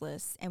guest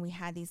list, and we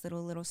had these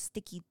little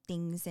sticky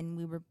things, and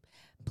we were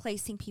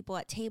placing people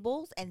at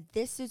tables, and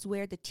this is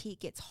where the tea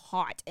gets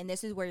hot, and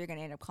this is where you're going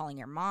to end up calling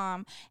your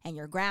mom and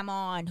your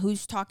grandma, and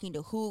who's talking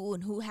to who,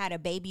 and who had a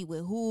baby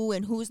with who,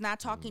 and who's not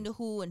talking to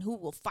who, and who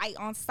will fight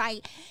on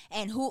site,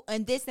 and who,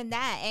 and this and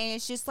that, and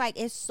it's just like,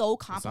 it's so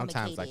complicated.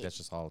 Sometimes like that's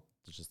just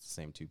the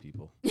same two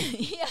people.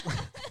 Yeah.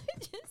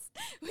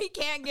 We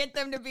can't get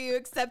them to be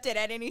accepted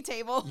at any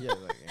table. Yeah.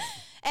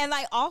 And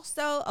like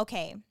also,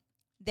 okay,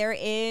 there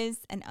is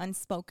an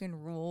unspoken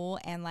rule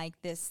and like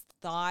this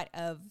thought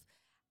of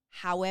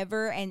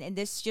however, and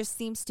this just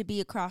seems to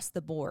be across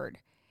the board,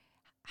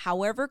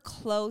 however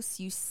close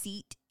you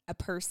seat a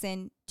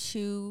person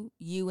to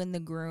you and the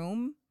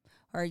groom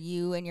or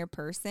you and your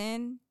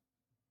person,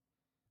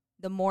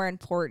 the more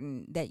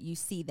important that you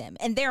see them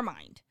in their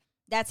mind.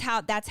 That's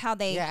how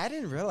they. Yeah, I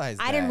didn't realize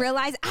that. I didn't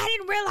realize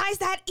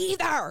that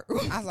either.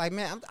 I was like,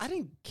 man, I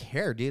didn't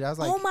care, dude. I was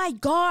like, oh my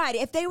God.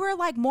 If they were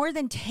like more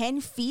than 10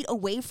 feet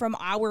away from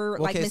our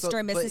like Mr.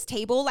 and Mrs.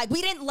 table, like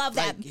we didn't love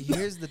that.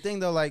 Here's the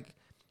thing though, like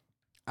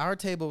our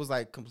table was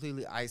like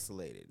completely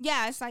isolated.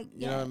 Yeah, it's like,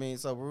 you know what I mean?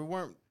 So we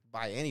weren't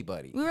by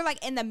anybody. We were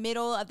like in the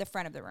middle of the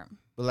front of the room.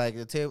 But like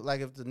the table,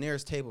 like if the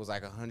nearest table was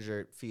like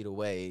 100 feet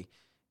away.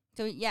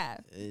 So yeah,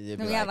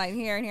 we have like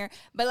here and here.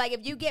 But like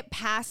if you get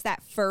past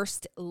that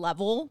first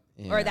level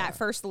or that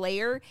first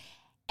layer,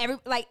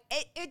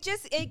 it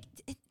just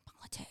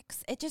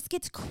politics. It just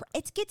gets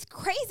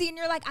crazy, and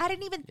you're like, I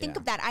didn't even think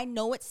of that. I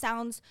know it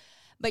sounds,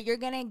 but you're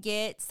gonna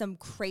get some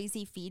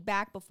crazy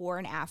feedback before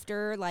and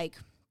after, like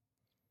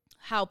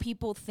how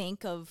people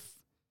think of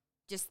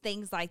just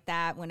things like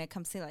that when it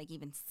comes to like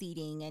even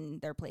seating and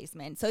their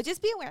placement. So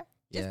just be aware.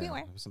 Just be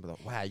aware. Somebody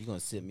like, wow, you're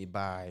gonna sit me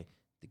by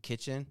the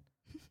kitchen.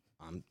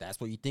 That's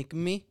what you think of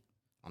me?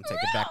 I'm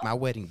taking back my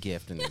wedding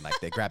gift, and then like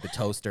they grab the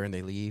toaster and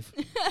they leave.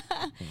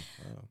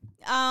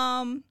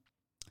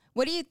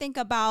 What do you think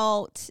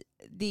about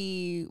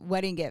the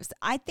wedding gifts?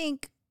 I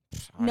think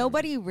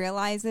nobody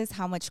realizes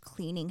how much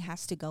cleaning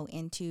has to go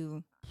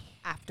into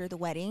after the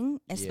wedding,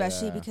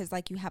 especially because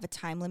like you have a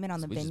time limit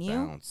on the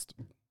venue.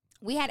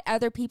 We had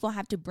other people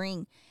have to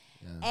bring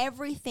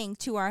everything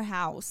to our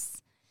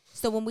house.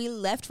 So when we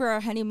left for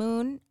our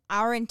honeymoon,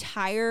 our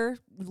entire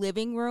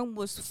living room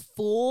was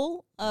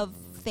full of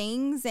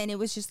things, and it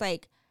was just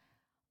like,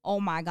 oh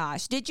my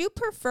gosh. Did you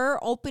prefer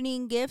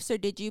opening gifts, or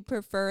did you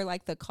prefer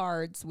like the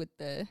cards with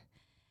the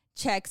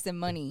checks and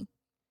money?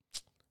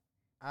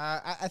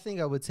 I think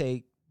I would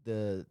take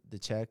the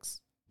checks.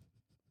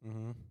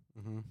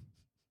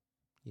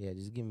 Yeah,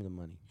 just give me the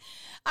money.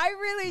 I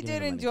really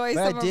did enjoy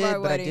some of our wedding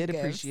gifts. But I did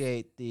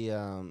appreciate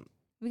the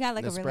we got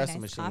like a really nice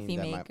machine coffee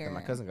maker that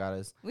my cousin got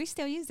us. We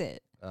still use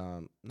it.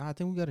 No, I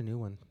think we got a new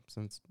one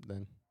since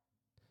then.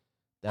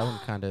 That one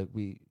kind of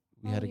we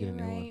had to get a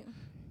new one.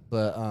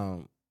 But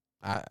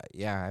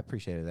I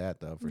appreciated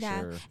that though for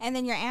sure. And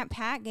then your Aunt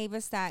Pat gave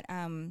us that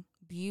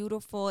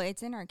beautiful.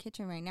 It's in our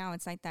kitchen right now.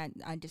 It's like that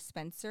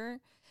dispenser,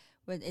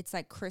 but it's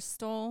like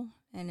crystal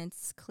and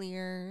it's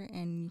clear,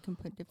 and you can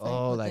put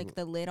different like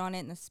the lid on it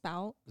and the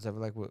spout. Is that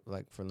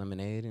like for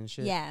lemonade and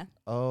shit? Yeah.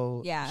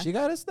 Oh yeah. She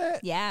got us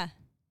that. Yeah.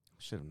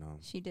 Should have known.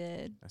 She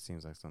did. That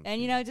seems like something.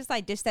 And, you know, just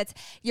that's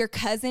your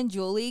cousin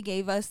Julie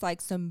gave us like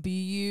some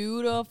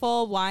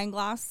beautiful wine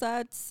glass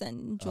sets,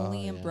 and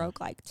Julian broke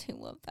like 2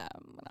 of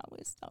them. And I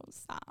was so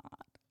sad.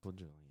 Well,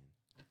 Julian.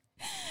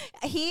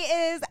 He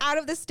is out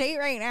of the state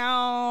right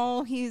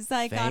now. He's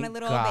like on a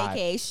little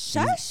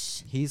vacation.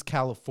 Shush. He's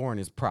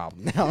California's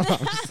problem now. No,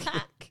 I'm just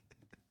kidding.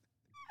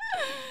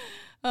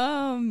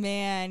 Oh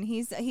man,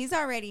 he's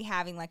already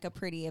having like a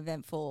pretty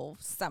eventful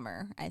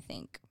summer, I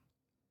think.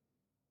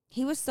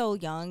 He was so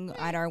young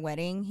at our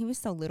wedding. He was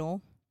so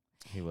little.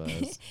 He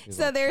was.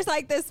 So there's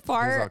like this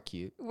part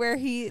cute. where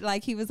he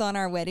was on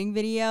our wedding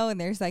video, and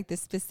there's like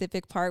this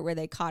specific part where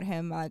they caught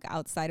him like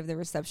outside of the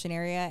reception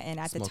area, and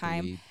at the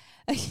time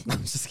I'm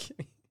just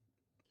kidding.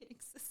 Getting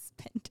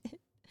suspended.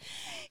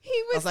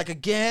 I was like,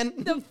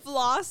 again? The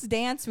floss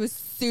dance was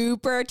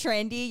super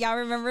trendy. Y'all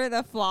remember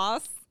the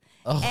floss?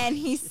 Oh. And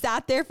he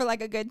sat there for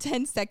like a good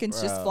 10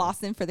 seconds just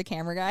flossing for the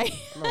camera guy. I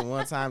remember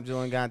one time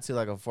Julian got into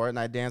like a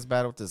Fortnite dance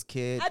battle with this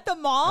kid. At the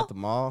mall? At the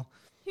mall.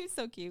 He was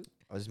so cute.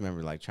 I just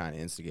remember like trying to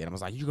instigate him. I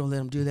was like, you gonna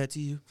let him do that to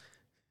you?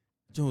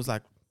 Julian was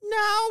like,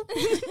 no.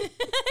 Julian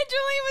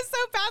was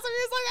so passive. He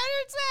was like,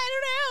 I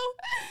don't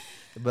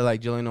know. But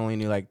like Julian only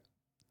knew like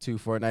 2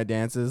 Fortnite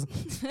dances.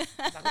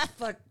 Like,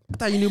 fuck? I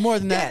thought you knew more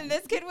than that. And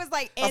this kid was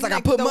like in like, like,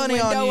 I put the money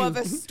on window you. of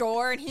a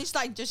store, and he's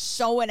like just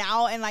showing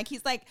out, and like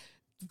he's like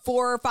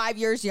 4 or 5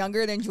 years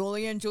younger than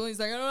Julian. Julian's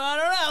like, I don't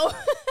know.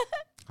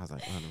 I was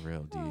like,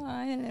 unreal, dude.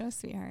 Oh, little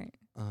sweetheart.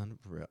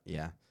 Unreal.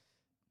 Yeah.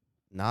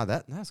 Nah,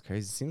 that's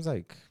crazy. Seems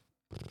like,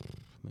 I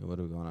mean, what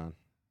are we going on?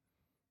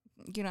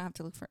 You don't have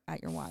to look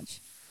at your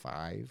watch.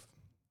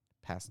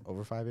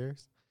 Over 5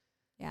 years?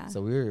 Yeah.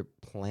 So we were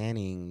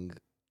planning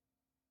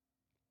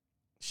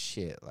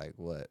shit, like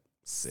what?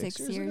 6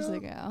 years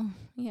ago.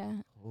 Yeah.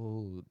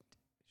 Oh,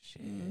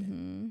 shit.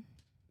 Mm-hmm.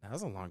 That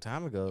was a long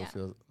time ago. Yeah. It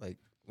feels like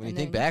when you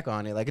think back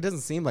on it, like it doesn't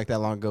seem like that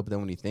long ago, but then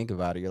when you think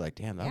about it, you're like,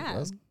 damn, that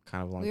was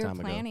kind of a long time ago. We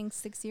were planning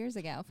 6 years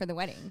ago for the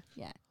wedding.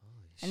 Yeah.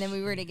 And then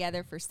we were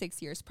together for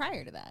 6 years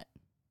prior to that.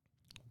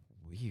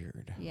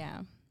 Weird.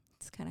 Yeah.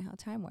 It's kind of how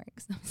time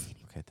works.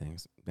 Okay,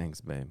 thanks,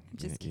 babe. I'm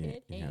just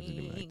kidding. You have to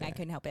do like that. I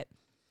couldn't help it.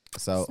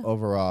 So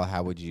overall,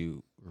 how would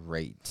you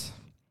rate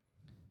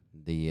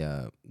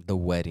the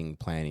wedding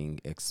planning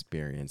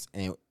experience?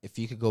 And if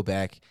you could go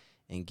back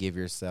and give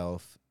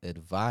yourself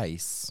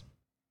advice,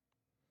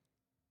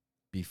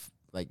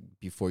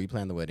 before you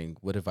plan the wedding,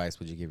 what advice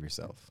would you give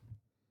yourself?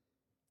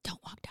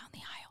 Don't walk down the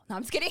aisle. No,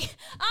 I'm just kidding.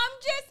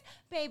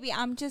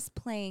 I'm just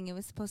playing. It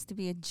was supposed to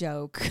be a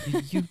joke.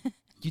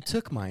 You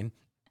took mine.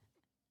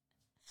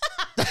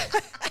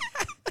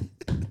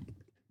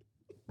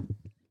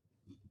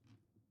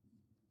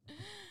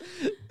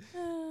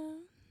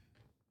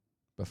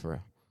 But for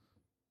real.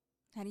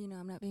 How do you know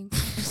I'm not being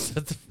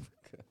Shut the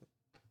fuck up.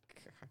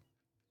 God.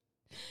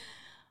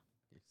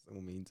 You're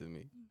so mean to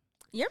me.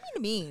 You're mean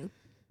to me.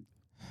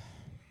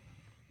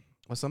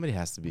 Well, somebody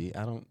has to be.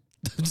 I'm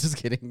just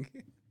kidding.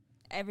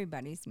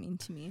 Everybody's mean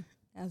to me.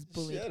 I was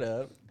bullied. Shut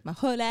up. My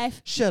whole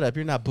life. Shut up.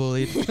 You're not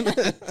bullied.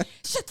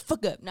 Shut the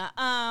fuck up.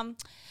 Nah,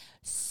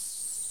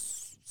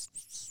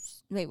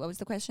 wait, what was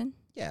the question?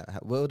 Yeah.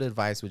 What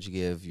advice would you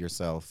give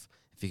yourself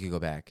if you could go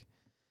back?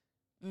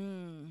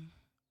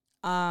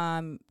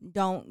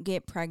 Don't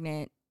get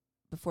pregnant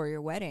before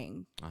your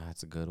wedding. Oh,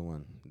 that's a good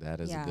one. That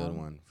is a good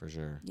one for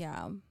sure.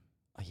 Yeah.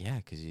 Oh, yeah,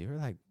 because you were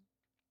like,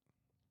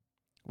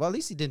 well, at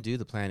least you didn't do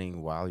the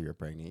planning while you were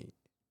pregnant.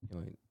 You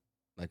know,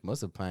 like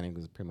most of the planning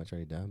was pretty much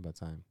already done by the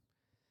time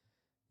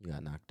you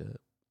got knocked up.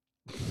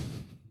 It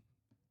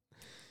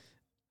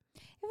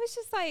was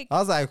just like, I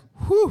was like,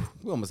 whew,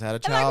 we almost had a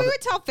child. And like we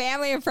would tell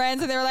family and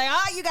friends, and they were like,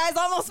 "Oh, you guys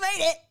almost made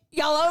it.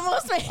 Y'all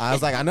almost made it." I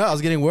was like, I know. I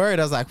was getting worried.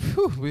 I was like,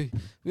 whew,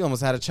 we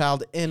almost had a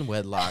child in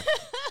wedlock.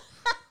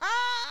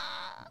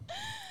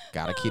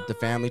 Gotta keep the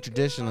family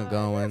tradition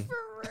going. For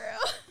real.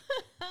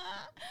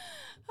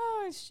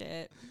 Oh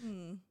shit.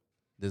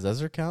 Does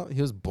Ezra count?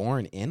 He was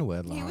born in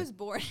wedlock. He was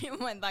born in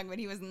wedlock, but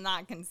he was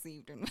not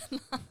conceived in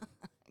wedlock.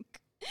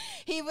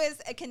 He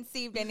was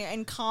conceived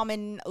in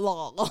common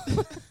law.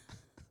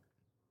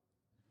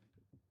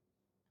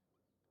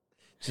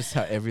 Just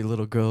how every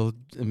little girl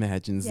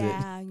imagines it.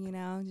 Yeah, you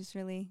know, just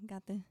really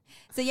got the.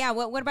 So yeah,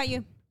 what about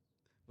you?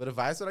 What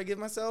advice would I give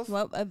myself?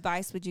 What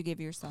advice would you give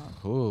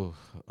yourself? Ooh,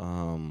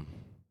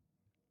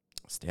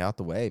 stay out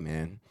the way,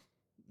 man.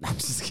 I'm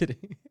just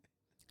kidding.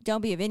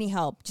 Don't be of any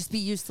help. Just be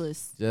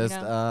useless. Just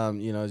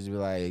just be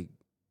like,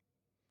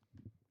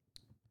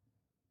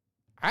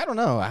 I don't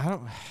know. I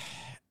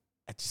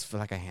just feel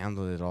like I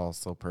handled it all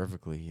so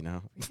perfectly, you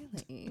know.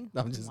 Really?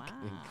 I'm just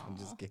kidding. I'm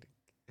just kidding.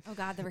 Oh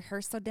God, the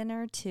rehearsal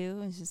dinner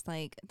too is just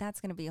like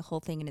that's gonna be a whole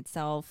thing in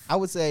itself. I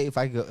would say if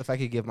I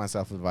could give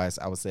myself advice,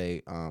 I would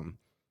say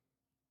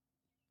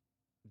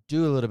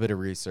do a little bit of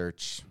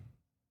research,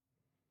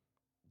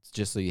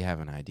 just so you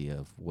have an idea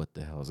of what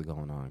the hell is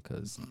going on.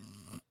 Because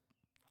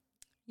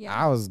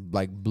I was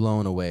like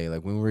blown away.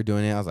 Like when we were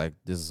doing it, I was like,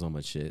 "This is so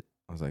much shit."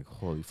 I was like,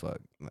 "Holy fuck!"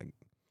 Like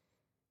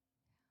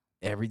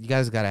you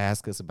guys got to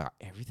ask us about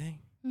everything.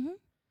 Mm-hmm.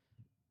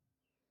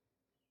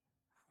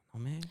 Oh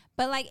man.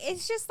 But like,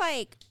 it's just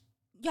like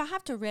y'all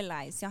have to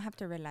realize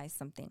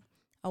something.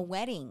 A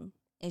wedding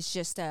is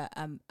just a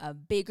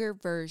bigger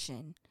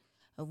version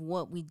of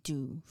what we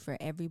do for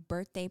every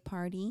birthday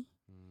party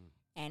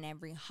and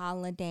every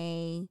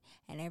holiday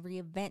and every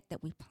event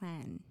that we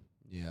plan.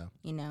 Yeah.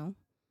 You know,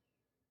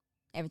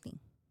 everything.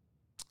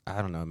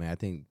 I don't know, man. I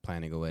think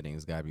planning a wedding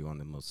has got to be one of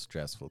the most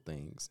stressful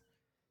things.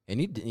 And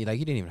you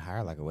didn't even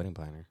hire like a wedding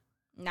planner.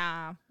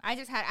 Nah, I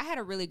had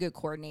a really good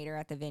coordinator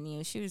at the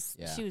venue. She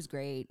was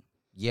great.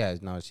 Yeah,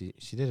 no, she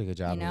did a good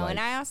job. You know, and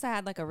I also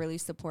had like a really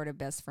supportive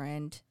best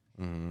friend.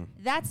 Mm-hmm.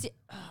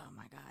 Oh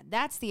my God,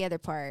 that's the other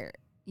part.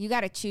 You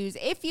got to choose.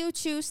 If you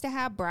choose to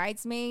have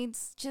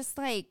bridesmaids, just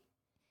like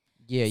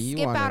you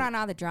skip out on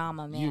all the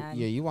drama, man.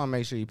 You want to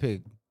make sure you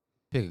pick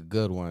a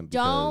good one.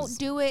 Don't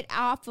do it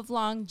off of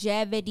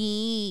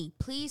longevity.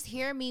 Please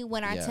hear me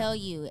when I tell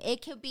you.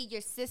 It could be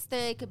your sister.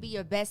 It could be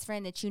your best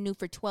friend that you knew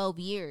for 12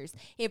 years.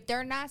 If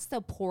they're not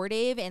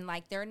supportive and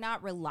like they're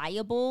not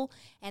reliable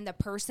and the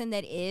person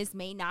that is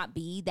may not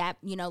be that,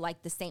 you know,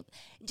 like the same,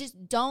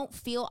 just don't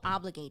feel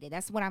obligated.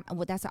 That's what I'm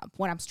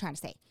trying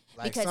to say.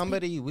 Like because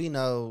somebody we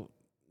know,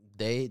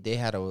 they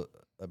had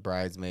a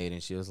bridesmaid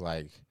and she was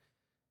like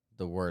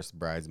the worst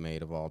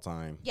bridesmaid of all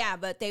time. Yeah,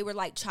 but they were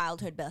like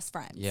childhood best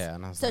friends. Yeah,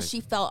 and I was so like, she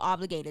felt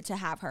obligated to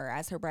have her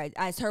as her bride,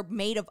 as her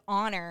maid of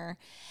honor.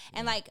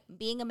 And like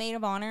being a maid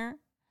of honor,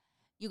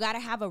 you got to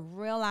have a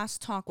real ass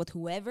talk with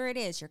whoever it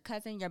is, your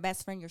cousin, your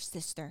best friend, your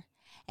sister.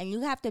 And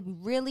you have to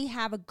really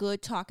have a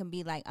good talk and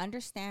be like,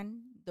 understand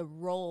the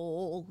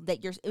role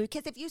that you're,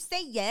 because if you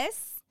say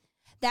yes,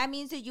 that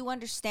means that you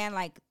understand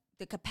like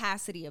the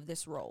capacity of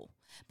this role.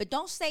 But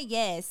don't say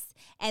yes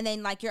and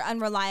then like you're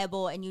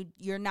unreliable and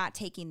you're not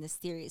taking this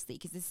seriously,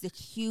 because this is a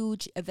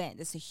huge event.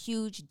 This is a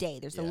huge day.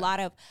 There's a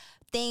lot of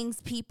things,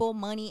 people,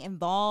 money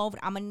involved.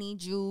 I'm gonna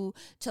need you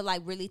to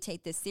like really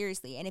take this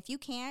seriously. And if you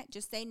can't,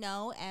 just say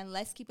no and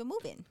let's keep it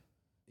moving.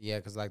 Yeah,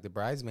 because like the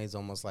bridesmaid's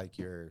almost like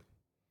your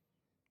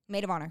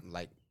maid of honor.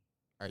 Like,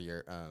 or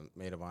your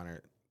maid of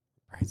honor.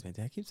 Bridesmaid.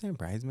 Did I keep saying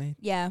bridesmaid?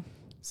 Yeah.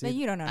 See, but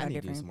you don't know. I no need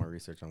different. to do some more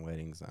research on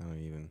weddings. I don't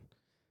even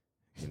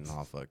getting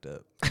all fucked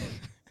up.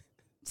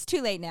 It's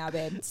too late now,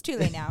 babe. It's too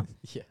late now.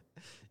 Yeah.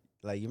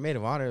 Like your maid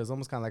of honor is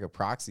almost kind of like a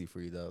proxy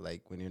for you though,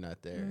 like when you're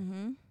not there.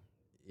 Mm-hmm.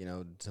 You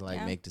know, to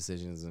like make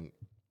decisions and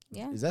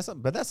is that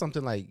something, but that's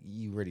something like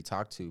you already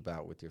talked to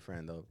about with your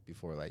friend though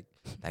before, like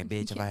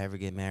bitch, if I ever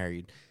get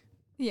married.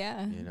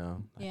 Yeah. You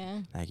know?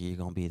 Like, like you're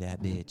gonna be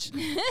that bitch.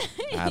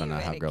 I don't know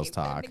how girls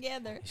talk.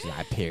 She's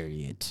like,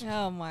 period.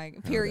 Oh my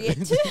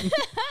period.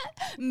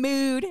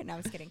 Mood. No, I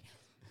was kidding.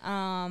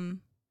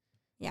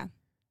 Yeah.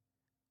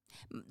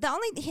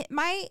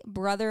 My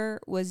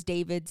brother was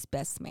David's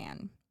best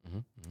man. Mm-hmm,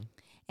 mm-hmm.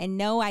 And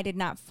no, I did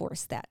not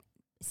force that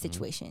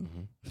situation.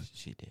 Mm-hmm.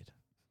 She did.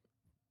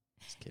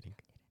 Just kidding.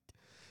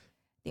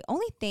 The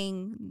only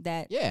thing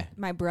that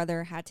my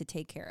brother had to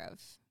take care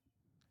of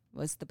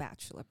was the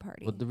bachelor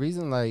party. Well, the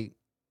reason, like,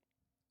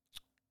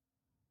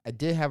 I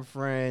did have a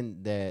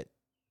friend that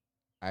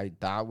I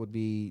thought would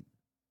be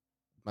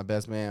my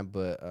best man,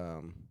 but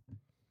I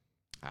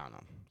don't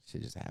know.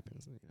 Shit just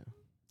happens, you know.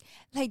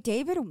 Like,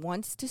 David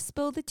wants to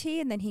spill the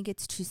tea, and then he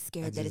gets too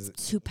scared that it's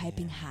too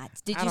piping hot.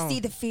 Did you see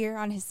the fear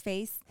on his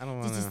face? I don't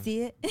want to. Did you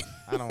see it?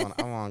 I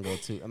want to go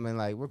too. I mean,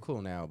 like, we're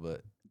cool now,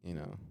 but, you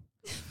know.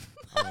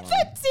 The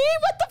tea?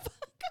 What the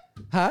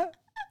fuck? Huh?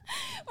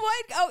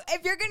 What? Oh,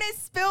 if you're going to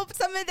spill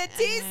some of the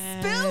tea,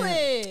 spill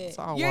it.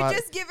 You're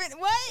just giving,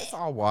 what? It's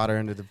all water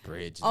under the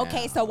bridge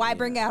Okay, now, so why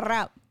bring it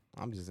up?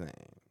 I'm just saying.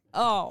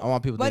 Oh. I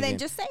want people well, thinking, then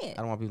just say it.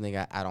 I don't want people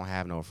thinking I don't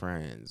have no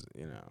friends,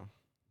 you know.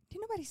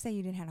 Didn't nobody say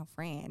you didn't have no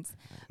friends.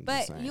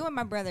 But you and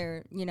my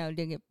brother, you know,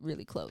 did get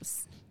really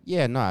close.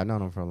 Yeah, no, I've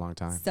known him for a long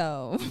time.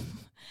 So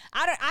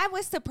I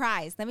was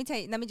surprised. Let me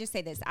just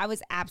say this. I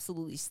was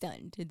absolutely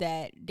stunned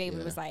that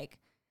David was like,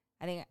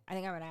 I think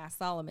I'm gonna ask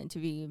Solomon to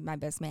be my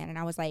best man. And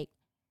I was like,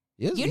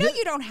 you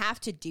don't have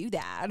to do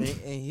that. And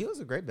he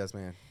was a great best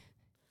man.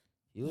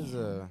 He was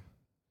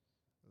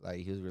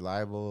he was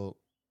reliable,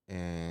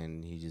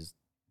 and he just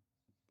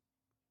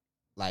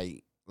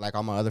like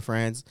all my other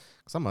friends.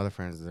 Some other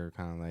friends, they're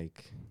kind of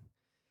like,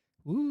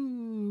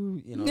 woo,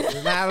 you know,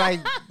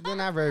 they're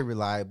not very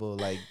reliable.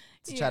 Like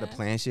to try to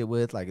plan shit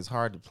with, like it's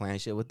hard to plan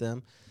shit with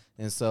them,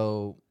 and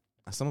so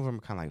some of them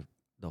are kind of like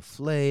they'll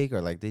flake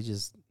or like they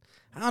just,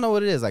 I don't know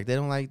what it is. Like they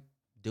don't like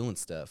doing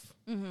stuff.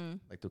 Mm-hmm.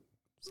 Like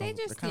they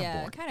just kind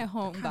of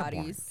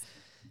homebodies.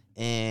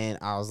 And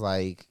I was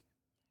like,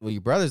 well,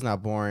 your brother's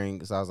not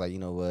boring, so I was like, you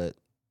know what?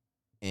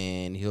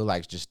 And he'll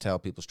like just tell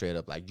people straight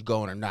up, like, you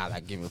going or not?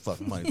 Like, give me the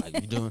fucking money. Like,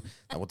 you doing?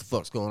 Like, what the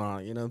fuck's going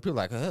on? You know, people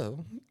like,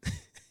 oh,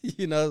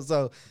 you know.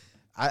 So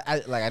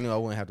I knew I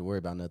wouldn't have to worry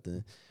about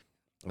nothing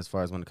as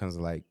far as when it comes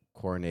to like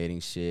coordinating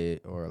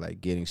shit or like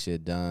getting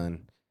shit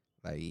done.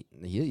 Like,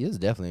 he is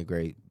definitely a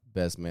great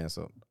best man.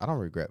 So I don't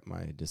regret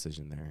my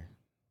decision there.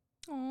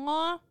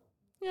 Aww,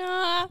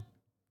 yeah.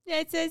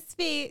 That's so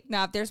sweet.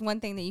 Now, if there's one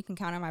thing that you can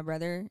count on my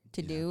brother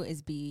to do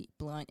is be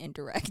blunt and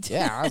direct.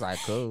 Yeah, I was like,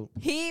 cool.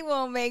 He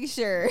will make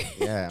sure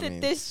Yeah, that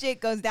this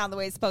shit goes down the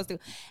way it's supposed to.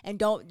 And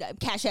don't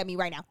cash at me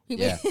right now.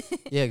 Yeah,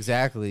 yeah,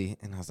 exactly.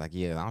 And I was like,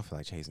 yeah, I don't feel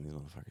like chasing these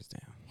motherfuckers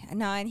down.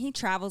 No, and he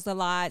travels a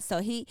lot.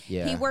 So he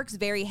works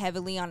very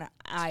heavily on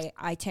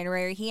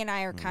itinerary. He and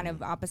I are kind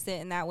of opposite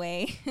in that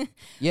way.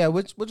 Yeah,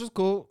 which is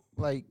cool.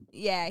 Like,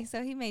 yeah,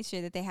 so he made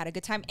sure that they had a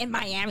good time in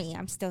Miami.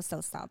 I'm still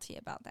so salty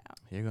about that.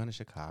 You're going to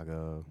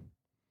Chicago.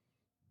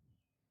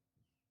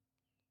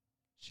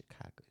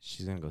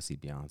 She's going to go see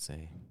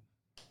Beyonce.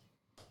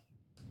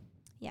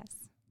 Yes.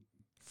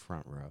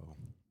 Front row.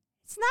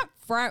 It's not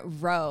front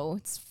row.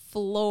 It's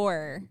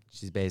floor.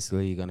 She's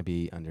basically going to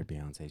be under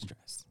Beyonce's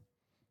dress.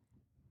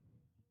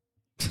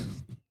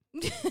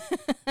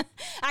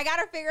 I got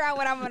to figure out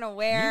what I'm going to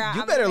wear.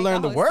 You better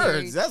learn the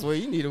words. That's what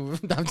you need to.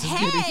 I'm just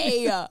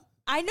kidding.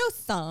 I know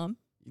some.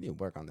 You need to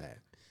work on that.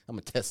 I'm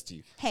going to test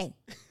you. Hey.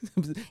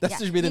 That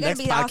should be the next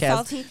podcast.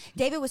 Salty.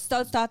 David was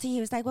so salty. He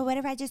was like, well, what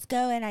if I just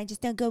go and I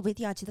just don't go with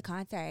y'all to the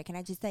concert? Can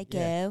I just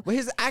go?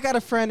 Well, I got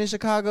a friend in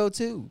Chicago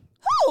too.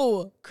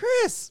 Who?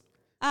 Chris.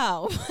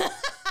 Oh.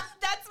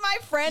 That's my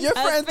friend's Your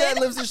friend husband. that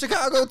lives in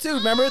Chicago too.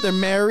 Remember? They're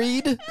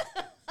married.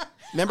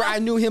 Remember, I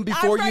knew him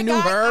before you knew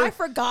her? I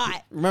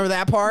forgot. Remember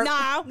that part?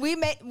 Nah, we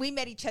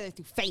met each other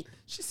through fate.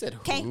 She said,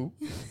 who?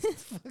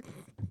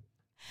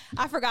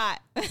 I forgot.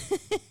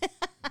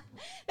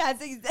 That's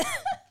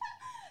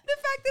the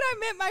fact that I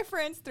met my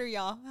friends through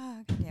y'all.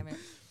 Oh, God damn it.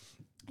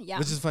 Yeah.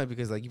 Which is funny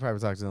because like you probably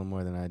talk to them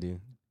more than I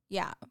do.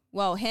 Yeah.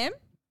 Well, him?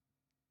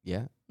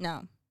 Yeah.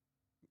 No.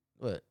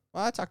 What?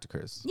 Well, I talked to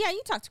Chris. Yeah,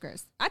 you talked to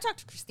Chris. I talked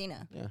to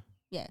Christina. Yeah.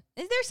 Yeah.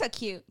 They're so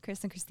cute,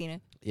 Chris and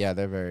Christina. Yeah,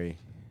 they're very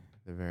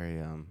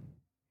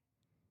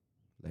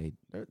laid.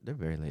 They're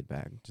very laid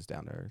back, just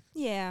down to earth.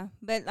 Yeah,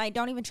 but like,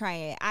 don't even try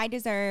it. I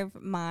deserve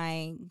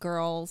my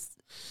girls'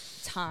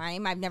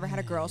 time. I've never had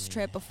a girls'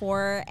 trip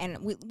before, and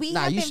we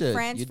have been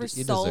friends for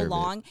so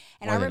long.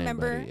 And I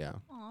remember,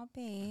 oh,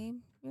 babe,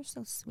 you're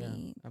so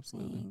sweet. Yeah,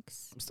 absolutely.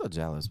 Thanks. I'm still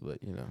jealous,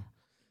 but you know.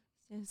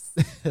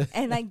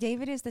 And like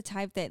David is the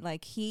type that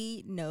like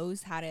he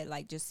knows how to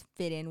like just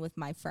fit in with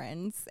my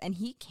friends, and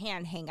he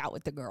can hang out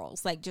with the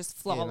girls like just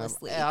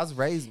flawlessly. Yeah, I was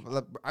raised.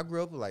 I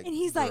grew up with like, and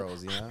he's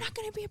girls, like, you know? I'm not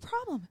gonna be a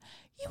problem.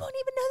 You won't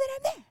even know that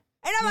I'm there.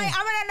 And I'm like,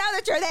 I'm gonna know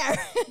that you're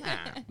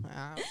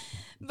there.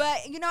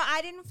 But you know,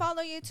 I didn't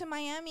follow you to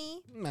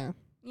Miami. Nah.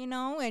 You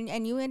know,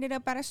 and you ended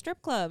up at a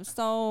strip club.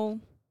 So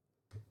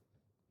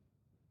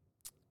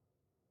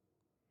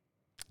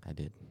I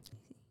did.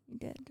 You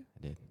did.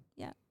 I did.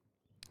 Yeah.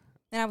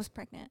 And I was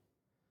pregnant.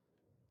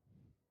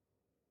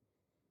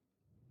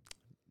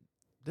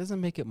 Doesn't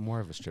make it more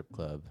of a strip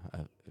club.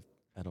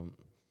 I don't.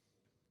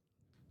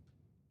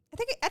 I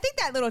think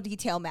that little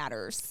detail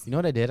matters. You know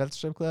what I did at the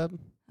strip club?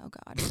 Oh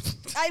God,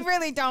 I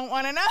really don't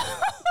want to know.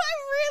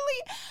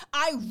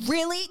 I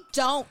really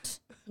don't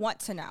want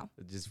to know.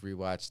 I just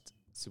rewatched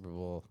Super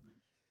Bowl.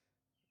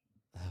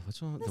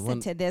 Which one? Listen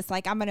to this.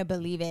 Like I'm gonna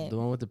believe it. The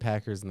one with the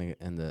Packers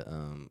and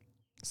the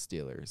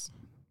Steelers.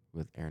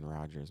 With Aaron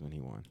Rodgers when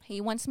he won.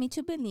 He wants me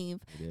to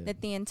believe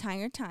that the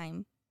entire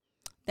time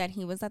that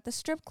he was at the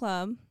strip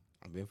club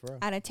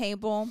at a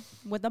table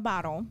with a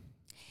bottle,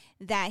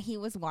 that he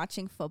was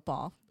watching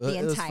football the entire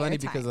time. It was funny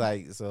because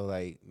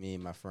me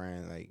and my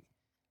friend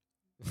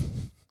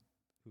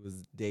who was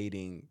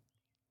dating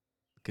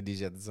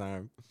Khadijah at the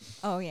time.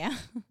 Oh yeah.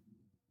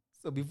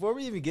 So before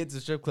we even get to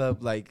the strip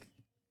club, like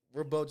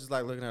we're both just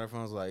like looking at our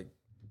phones, like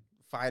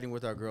fighting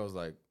with our girls,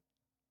 like.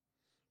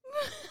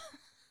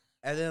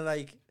 And then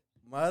like.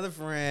 My other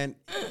friend,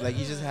 like,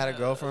 he just had a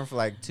girlfriend for,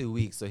 like, 2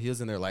 weeks. So he was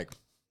in there, like...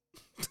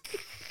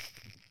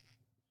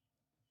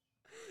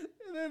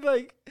 And then,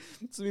 like,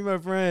 so me and my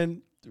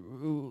friend,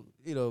 who,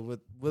 you know,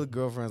 with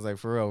girlfriends, like,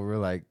 for real, we're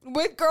like...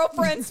 With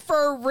girlfriends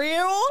for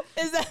real?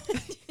 Is that...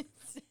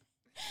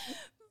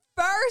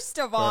 First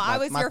of all, I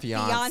was your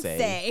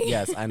fiance.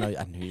 Yes, I know.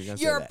 I knew you were going to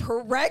say that.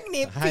 Your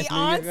pregnant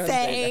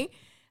fiance.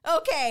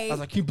 Okay. I was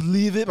like, can you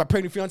believe it? My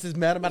pregnant fiance is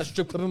mad. I'm at a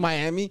strip club in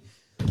Miami.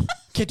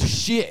 Can't do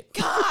shit.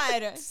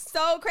 God,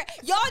 so crazy.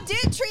 Y'all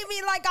did treat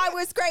me like I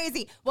was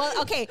crazy.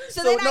 Well, okay.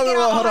 So then I get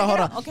hold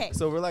on. Okay.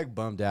 So we're like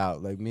bummed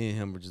out. Like me and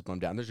him were just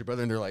bummed out. And there's your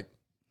brother, and they're like,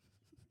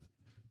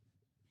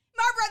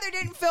 my brother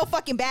didn't feel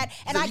fucking bad.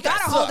 And I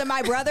got a hold of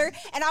my brother,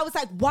 and I was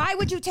like, why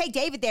would you take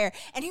David there?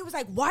 And he was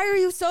like, why are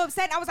you so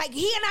upset? And I was like,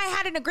 he and I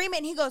had an agreement.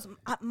 And he goes,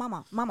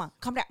 Mama,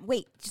 calm down.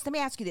 Wait, just let me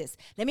ask you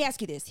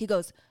this. He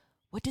goes,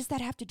 what does that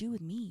have to do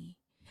with me?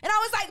 And I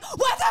was like,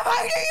 what the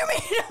fuck do you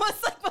mean? I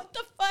was like, what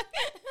the fuck?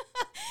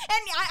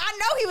 And I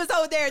know he was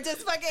over there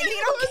just fucking, he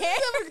don't care.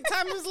 Every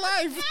time of his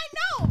life. I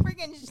know,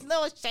 freaking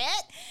little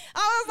shit.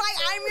 I was like,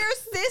 I'm your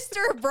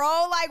sister,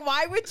 bro. Like,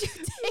 why would you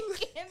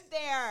take him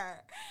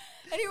there?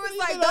 And he was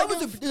like, that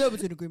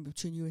was an agreement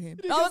between you and him.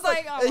 I was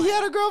like, oh, he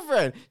had a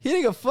girlfriend. He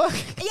didn't give a fuck.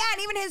 Yeah,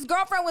 and even his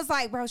girlfriend was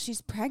like, bro,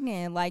 she's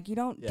pregnant. Like, you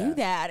don't do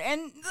that.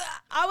 And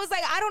I was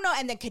like, I don't know.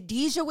 And then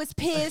Khadijah was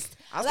pissed.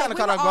 I was kind of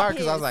caught off guard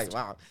because I was like,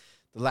 wow.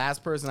 The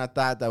last person I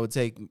thought that would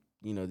take,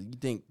 you know, you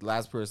think the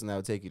last person that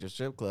would take you to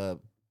strip club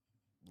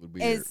would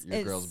be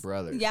your girl's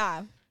brother.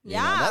 Yeah. You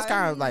know, that's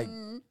kind of like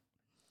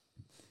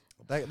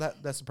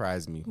that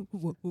surprised me.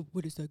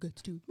 What does that got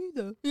to do with me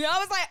though? Yeah, I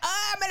was like,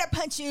 I'm gonna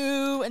punch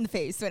you in the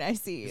face when I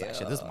see you. Like,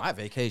 shit, this is my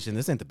vacation.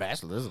 This ain't the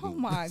Bachelor. Oh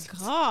my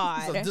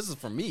god, this is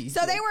for me.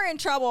 So they were in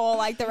trouble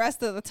like the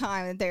rest of the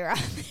time that they were out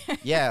there.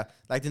 Yeah,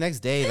 like the next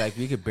day, like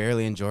we could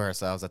barely enjoy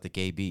ourselves at the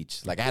gay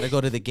beach. Like I had to go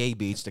to the gay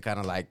beach to kind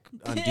of like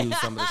undo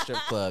some of the strip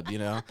club, you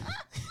know.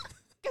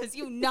 Because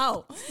you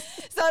know.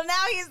 So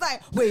now he's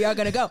like, where y'all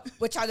gonna go?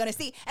 What y'all gonna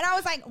see? And I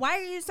was like, why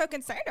are you so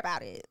concerned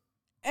about it?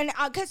 And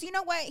because you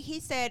know what? He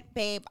said,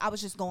 babe, I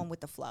was just going with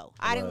the flow.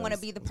 I didn't want to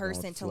be the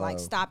person to like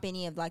stop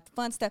any of like the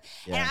fun stuff.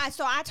 Yeah. And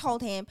so I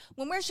told him,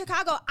 when we're in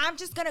Chicago, I'm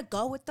just going to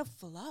go with the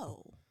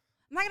flow.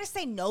 I'm not going to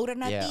say no to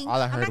nothing. Yeah,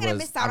 all I heard I'm not going to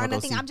was, miss out on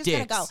nothing. I'm just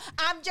going to go. dicks.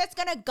 I'm just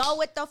going to go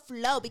with the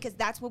flow because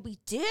that's what we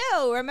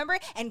do. Remember?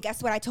 And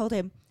guess what I told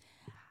him?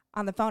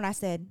 On the phone, I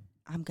said,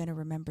 I'm going to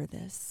remember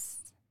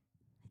this.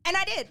 And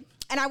I did.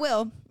 And I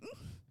will.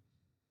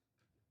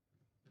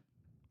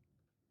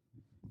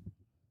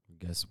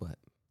 Guess what?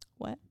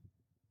 What?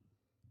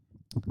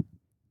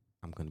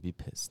 I'm gonna be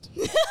pissed,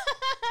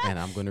 and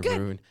I'm gonna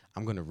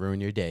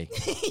ruin your day.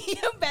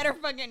 You better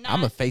fucking not. I'm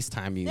gonna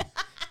FaceTime you.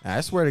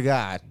 I swear to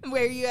God.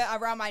 Where you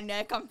around my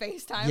neck on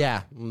FaceTime?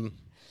 Yeah.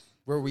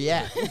 Where we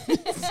at?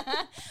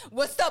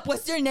 What's up?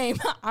 What's your name?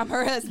 I'm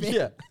her husband.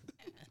 Yeah.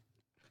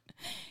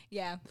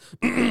 Yeah.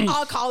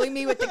 All calling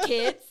me with the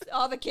kids.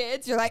 All the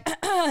kids. You're like,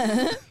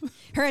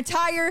 her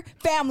entire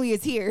family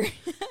is here.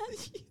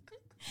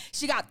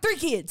 She got 3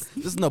 kids.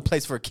 This is no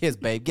place for kids,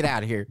 babe. Get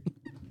out of here.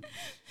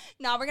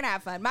 No, we're going to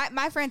have fun.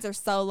 My friends are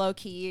so low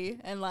key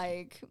and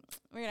like,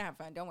 we're going to have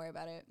fun. Don't worry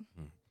about it.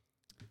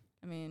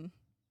 I mean,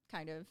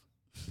 kind of.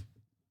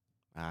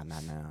 Not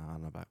now. I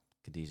don't know about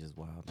Khadijah's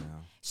wild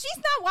now. She's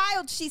not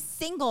wild. She's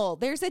single.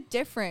 There's a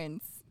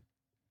difference.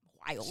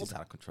 Wild. She's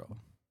out of control.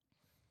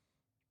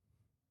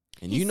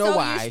 And He's you know so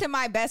why. used to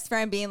my best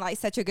friend being like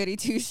such a goody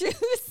two shoes.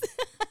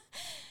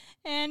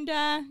 And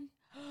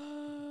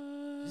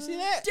you see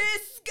that?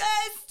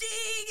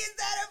 Disgusting! Is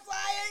that a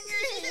fly on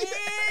your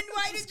hand?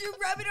 Why did you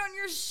rub it on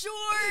your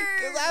shorts?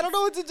 Because I don't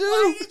know what to do.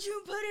 Why did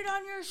you put it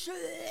on your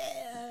shorts?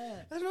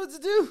 I don't know what to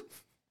do.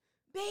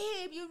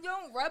 Babe, you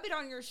don't rub it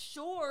on your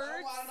shorts. I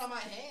don't want it on my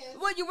hand.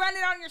 What, you run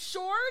it on your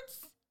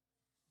shorts?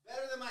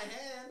 Better than my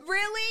hand.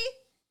 Really?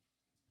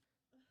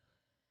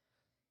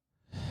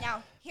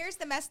 Now, here's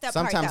the messed up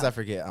part, Sometimes though. I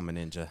forget I'm a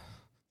ninja.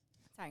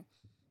 Sorry.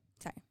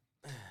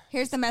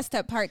 Here's the messed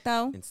up part,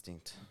 though.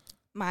 Instinct.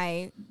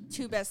 My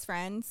 2 best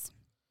friends,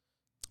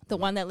 the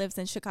one that lives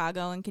in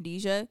Chicago and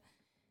Khadijah,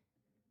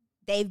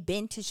 they've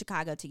been to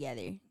Chicago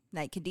together.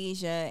 Like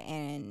Khadijah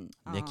and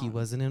Nikki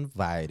wasn't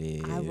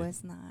invited. I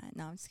was not.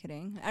 No, I'm just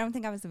kidding. I don't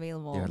think I was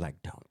available. They're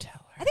like, don't tell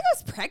her. I think I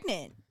was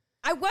pregnant.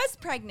 I was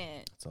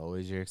pregnant. It's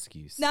always your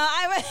excuse. No,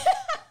 I was.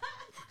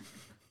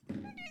 At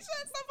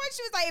some point,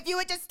 she was like, if you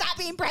would just stop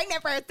being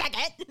pregnant for a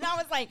second. And I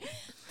was like,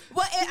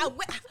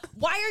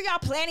 why are y'all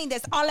planning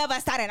this all of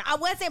a sudden? I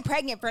wasn't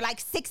pregnant for like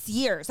 6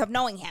 years of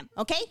knowing him,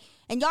 okay?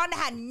 And y'all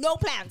had no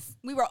plans.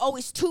 We were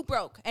always too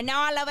broke. And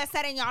now all of a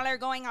sudden, y'all are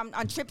going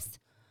on trips.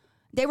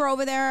 They were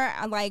over there,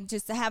 like,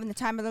 just having the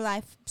time of their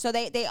life. So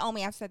they owe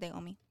me. I said they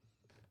owe me.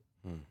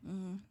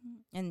 Mm-hmm.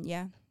 And,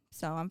 yeah,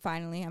 so I'm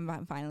finally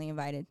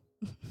invited.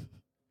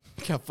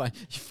 You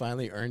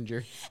finally earned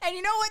your... And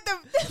you know what the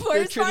They're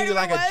worst treating part you of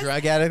like it was? a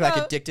drug addict, like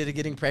addicted to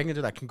getting pregnant.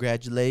 They're like,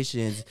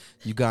 congratulations.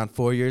 You've gone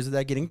 4 years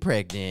without getting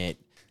pregnant.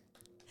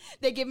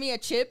 They give me a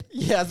chip.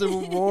 Yeah, as a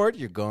reward,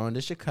 you're going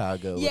to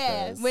Chicago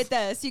with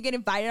us. You get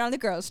invited on the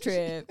girls'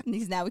 trip.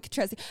 Because now we can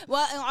trust you.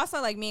 Well, and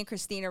also, like, me and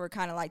Christina were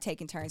kind of, like,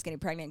 taking turns getting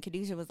pregnant. And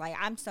Khadijah was like,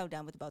 I'm so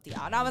done with both of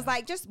y'all. And I was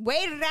like, just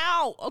wait it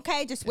out.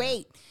 Okay, just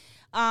wait.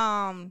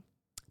 But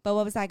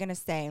what was I going to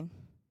say?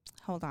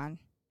 Hold on.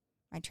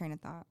 My train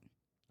of thought.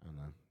 I don't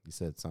know. You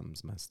said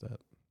something's messed up.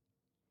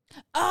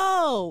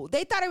 Oh,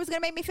 they thought it was going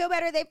to make me feel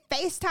better. They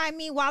FaceTimed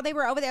me while they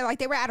were over there. Like,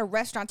 they were at a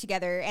restaurant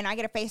together, and I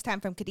get a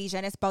FaceTime from Khadijah,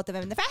 and it's both of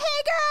them. And they're like,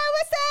 hey, girl,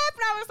 what's up?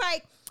 And I was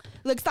like,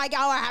 looks like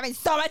y'all are having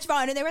so much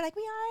fun. And they were like,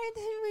 we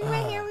are. We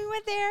went here. We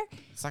went there.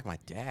 It's like my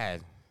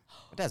dad.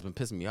 My dad's been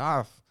pissing me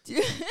off.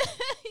 You've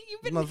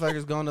These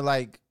motherfuckers going to,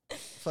 like,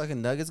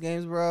 fucking Nuggets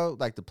games, bro.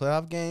 Like, the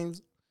playoff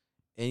games.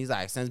 And he's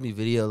like, sends me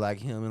video, like,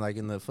 him, like,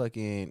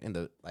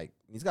 like,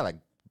 he's got, like,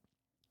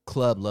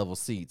 club level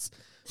seats.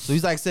 So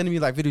he's, like, sending me,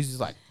 like, videos. He's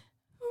like,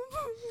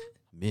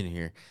 I'm in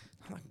here.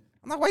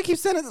 I'm like, why you keep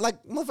sending it?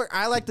 Like, motherfucker,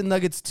 I like the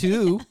Nuggets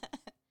too.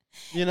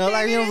 You know,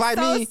 like, you invite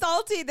me. So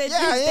salty that his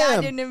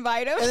dad didn't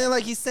invite him. And then,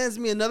 like, he sends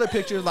me another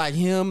picture, like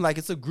him, like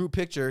it's a group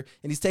picture,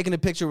 and he's taking a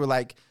picture with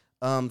like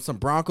some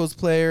Broncos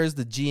players,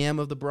 the GM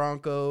of the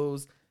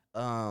Broncos,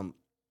 Joe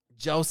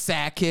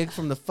Sakic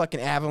from the fucking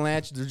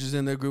Avalanche. They're just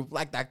in their group,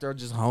 like they're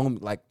just home,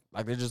 like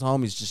they're just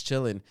homies, just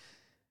chilling.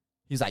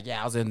 He's like,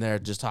 yeah, I was in there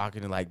just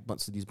talking to like a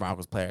bunch of these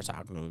Broncos players,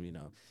 talking to him, you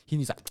know.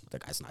 He's like,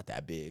 that guy's not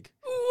that big.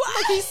 What?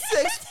 Like, he's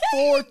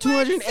 6'4",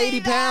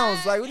 280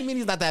 pounds. Like, what do you mean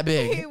he's not that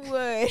big? He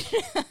would.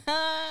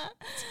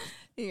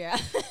 Yeah.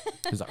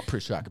 He's like, I'm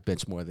pretty sure I could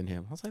bench more than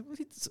him. I was like,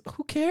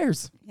 who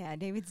cares? Yeah,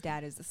 David's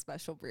dad is a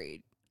special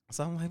breed.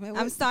 So I'm like, man,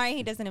 I'm sorry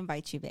he doesn't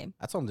invite you, babe.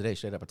 I told him today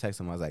straight up. I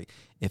texted him. I was like,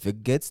 if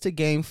it gets to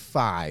game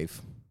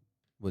 5,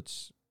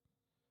 which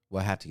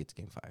we'll have to get to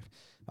game 5.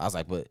 I was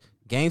like, but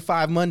game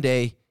 5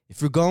 Monday,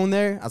 if you're going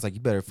there, I was like, you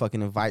better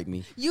fucking invite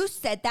me. You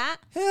said that?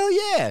 Hell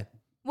yeah.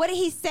 What did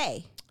he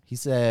say? He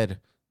said,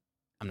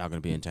 I'm not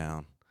going to be in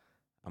town.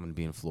 I'm going to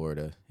be in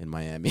Florida, in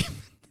Miami.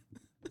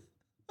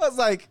 I was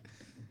like,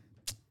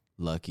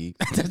 lucky.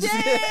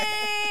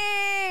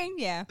 Dang!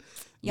 Yeah.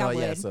 Y'all would.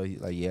 Yeah, so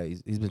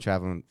he's been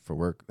traveling for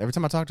work. Every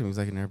time I talk to him, he's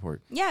like in the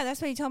airport. Yeah,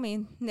 that's what he told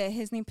me. That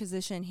his new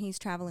position, he's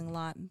traveling a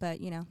lot, but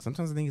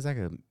Sometimes I think he's like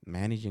a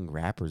managing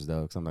rappers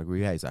though, because I'm like, where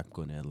you at? He's like, I'm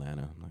going to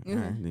Atlanta. I'm like, all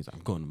right. And he's like,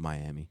 I'm going to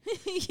Miami.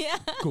 Yeah.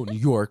 Going to New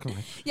York. I'm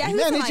like, yeah, he he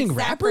was in, managing like,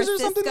 rappers or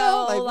something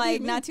now?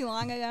 Like not too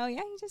long ago.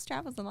 Yeah, he just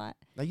travels a lot.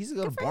 Like, he used to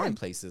go to boring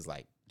places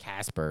like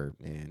Casper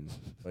and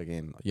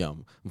fucking,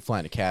 I'm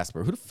flying to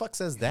Casper. Who the fuck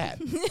says that?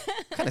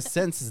 What kind of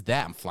sense is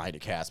that? I'm flying to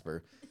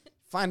Casper.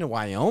 Flying to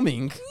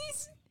Wyoming.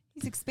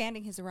 He's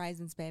expanding his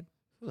horizons, babe.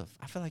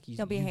 I feel like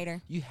don't be a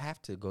hater. You have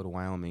to go to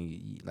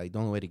Wyoming. Like, the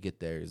only way to get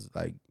there is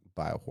like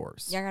by a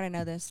horse. Yeah, I gotta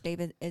know this.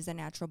 David is a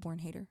natural born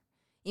hater.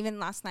 Even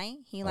last night,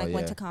 he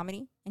went to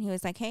comedy and he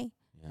was like, "Hey,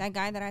 that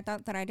guy that I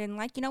thought that I didn't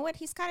like, you know what?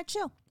 He's kind of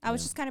chill. I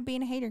was just kind of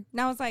being a hater."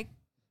 And I was like,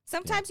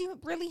 sometimes you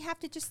really have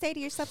to just say to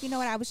yourself, you know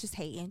what? I was just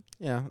hating.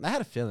 Yeah, I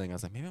had a feeling. I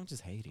was like, maybe I'm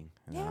just hating.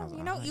 And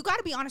you got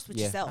to be honest with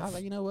yourself. I was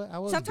like, you know what? I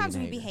was. Sometimes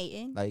being we a be hater.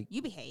 hating. Like,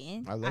 you be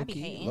hating. I be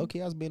hating. Low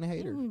key, I was being a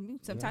hater.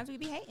 Sometimes we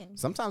be hating.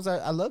 Sometimes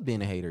I love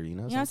being a hater.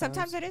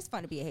 Sometimes it is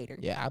fun to be a hater.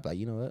 Yeah, I'm like,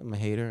 you know what? I'm a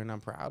hater and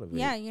I'm proud of it.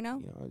 Yeah,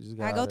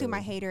 I go through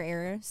my hater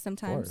era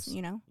sometimes.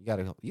 You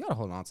gotta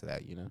hold on to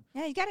that.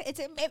 Yeah, you gotta.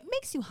 It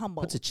makes you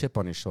humble. Puts a chip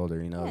on your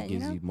shoulder. It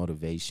gives you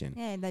motivation.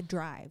 Yeah, the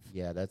drive.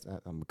 Yeah,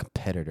 I'm a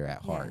competitor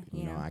at heart.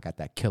 I got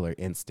that killer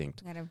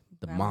instinct.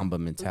 The Mamba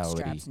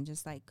mentality. And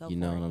just like go you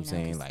know for what it, I'm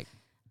saying? Like,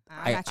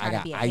 I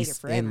got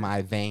ice in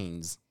my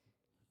veins.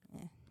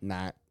 Yeah.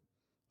 Not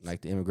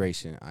like the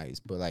immigration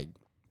ice, but like,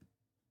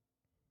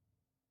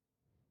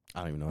 I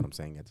don't even know what I'm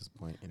saying at this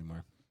point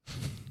anymore.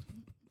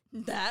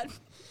 That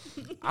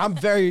I'm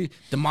very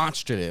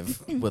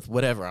demonstrative with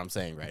whatever I'm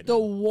saying right now. The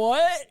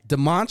what?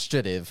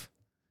 Demonstrative.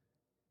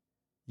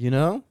 You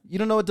don't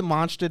know what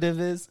demonstrative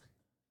is?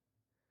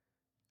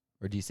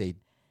 Or do you say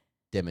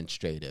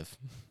demonstrative?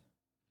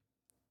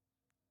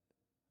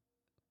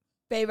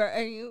 Babe,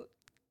 are you...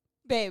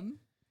 Babe.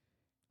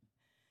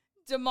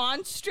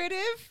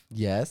 Demonstrative?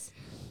 Yes.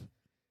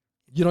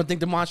 You don't think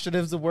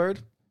demonstrative is a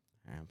word?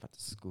 I'm about to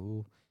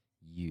school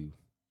you.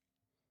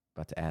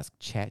 About to ask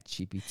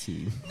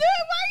ChatGPT.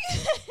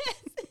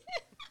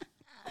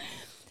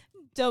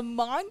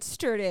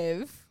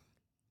 Demonstrative.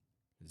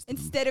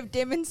 Instead of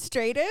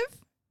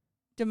demonstrative?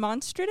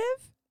 Demonstrative?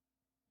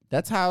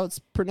 That's how it's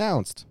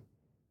pronounced.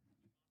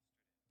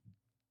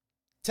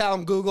 Tell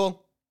him,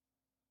 Google.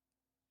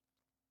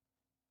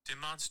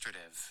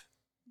 Demonstrative.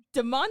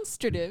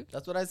 Demonstrative.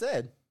 That's what I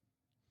said.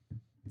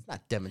 It's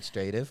not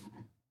demonstrative.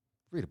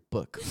 Read a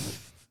book. I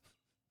guess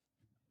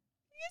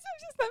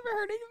I've just never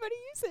heard anybody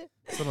use it.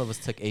 Some of us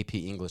took AP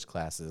English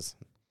classes.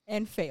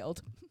 And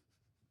failed.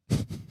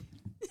 It's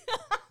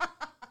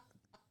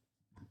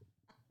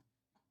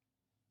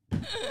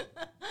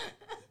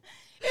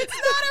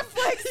not a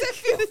flex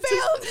if you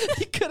failed.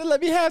 You could have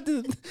let me have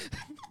the...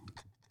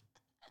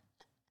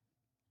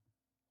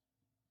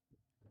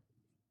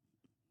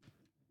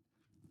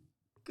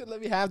 Could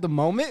let me have the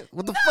moment?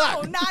 What the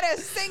fuck? No, not a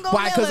single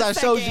Why? Because I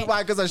showed you.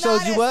 Why? Because I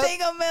showed you what? Not a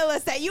single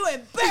millisecond. You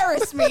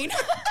embarrassed me.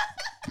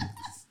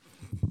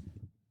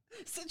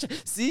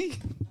 See,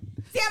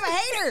 I'm a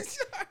hater.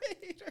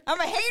 I'm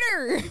a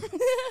hater.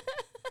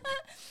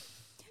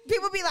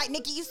 People be like,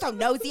 Nikki, you so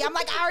nosy. I'm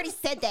like, I already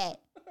said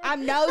that.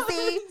 I'm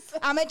nosy.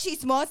 I'm a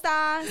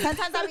chismosa.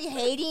 Sometimes I be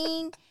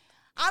hating.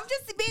 I'm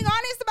just being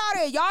honest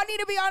about it. Y'all need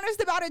to be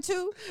honest about it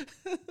too.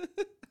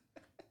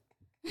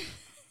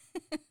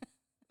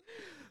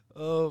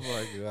 Oh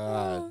my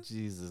God,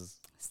 Jesus.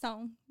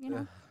 So,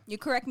 you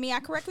correct me, I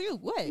correct you.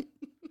 What?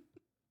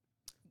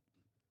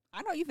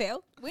 I know you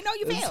failed. We know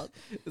you failed.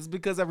 It's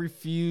because I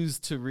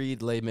refused to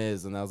read Les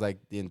Mis, and that was like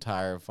the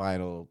entire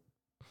final.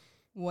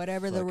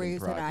 Whatever the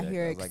reason project. I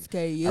hear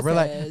excuses.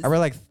 I read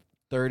like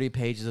 30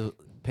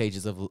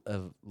 pages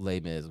of Les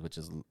Mis, which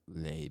is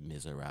Les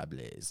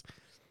Miserables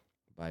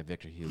by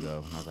Victor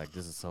Hugo. And I was like,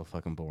 this is so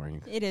fucking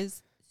boring. It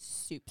is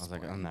super. I was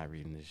like, I'm not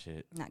reading this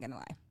shit. Not gonna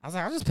lie. I was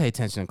like, I'll just pay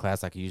attention in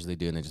class like I usually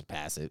do, and then just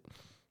pass it.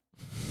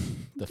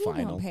 The You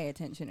final. don't pay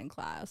attention in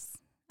class.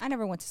 I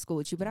never went to school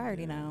with you, but I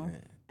already know.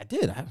 I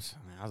did. I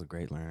was a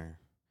great learner.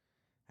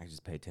 I could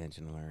just pay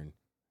attention and learn.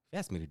 If you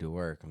asked me to do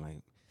work, I'm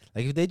like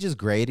if they just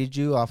graded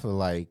you off of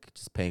like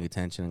just paying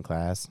attention in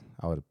class,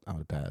 I would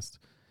have passed.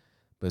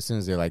 But as soon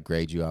as they like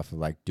grade you off of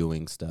like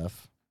doing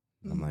stuff,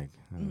 I'm like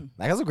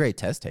I was a great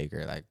test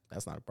taker. Like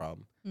that's not a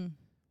problem.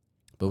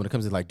 But when it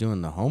comes to like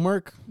doing the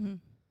homework,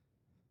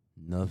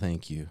 no,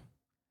 thank you.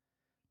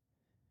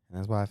 And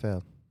that's why I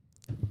failed.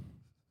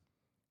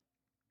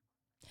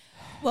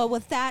 Well,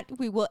 with that,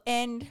 we will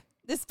end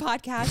this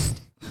podcast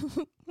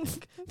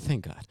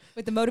Thank God.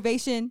 with the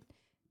motivation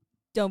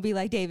Don't be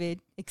like David.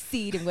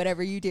 Exceed in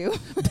whatever you do.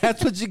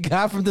 That's what you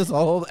got from this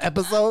whole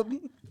episode?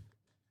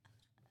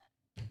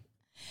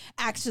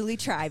 Actually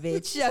try,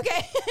 bitch.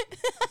 Okay.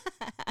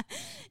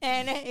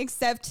 And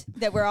accept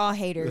that we're all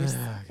haters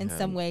in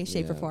some way,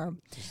 shape, or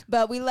form.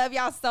 But we love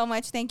y'all so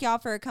much. Thank y'all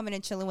for coming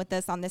and chilling with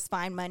us on this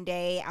fine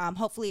Monday.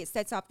 Hopefully it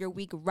sets off your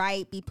week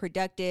right. Be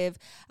productive.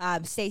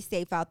 Stay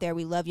safe out there.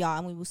 We love y'all,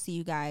 and we will see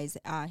you guys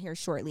here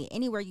shortly.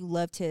 Anywhere you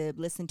love to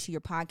listen to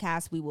your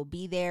podcast, we will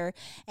be there,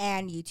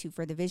 and YouTube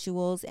for the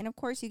visuals. And of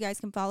course, you guys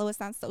can follow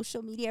us on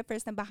social media for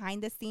some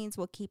behind the scenes.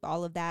 We'll keep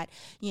all of that,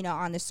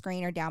 on the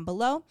screen or down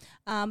below.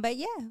 But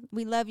yeah,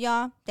 we love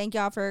y'all. Thank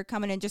y'all for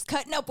coming and just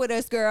cutting up with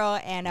us, girl.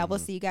 And we'll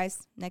see you guys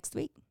next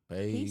week.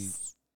 Peace.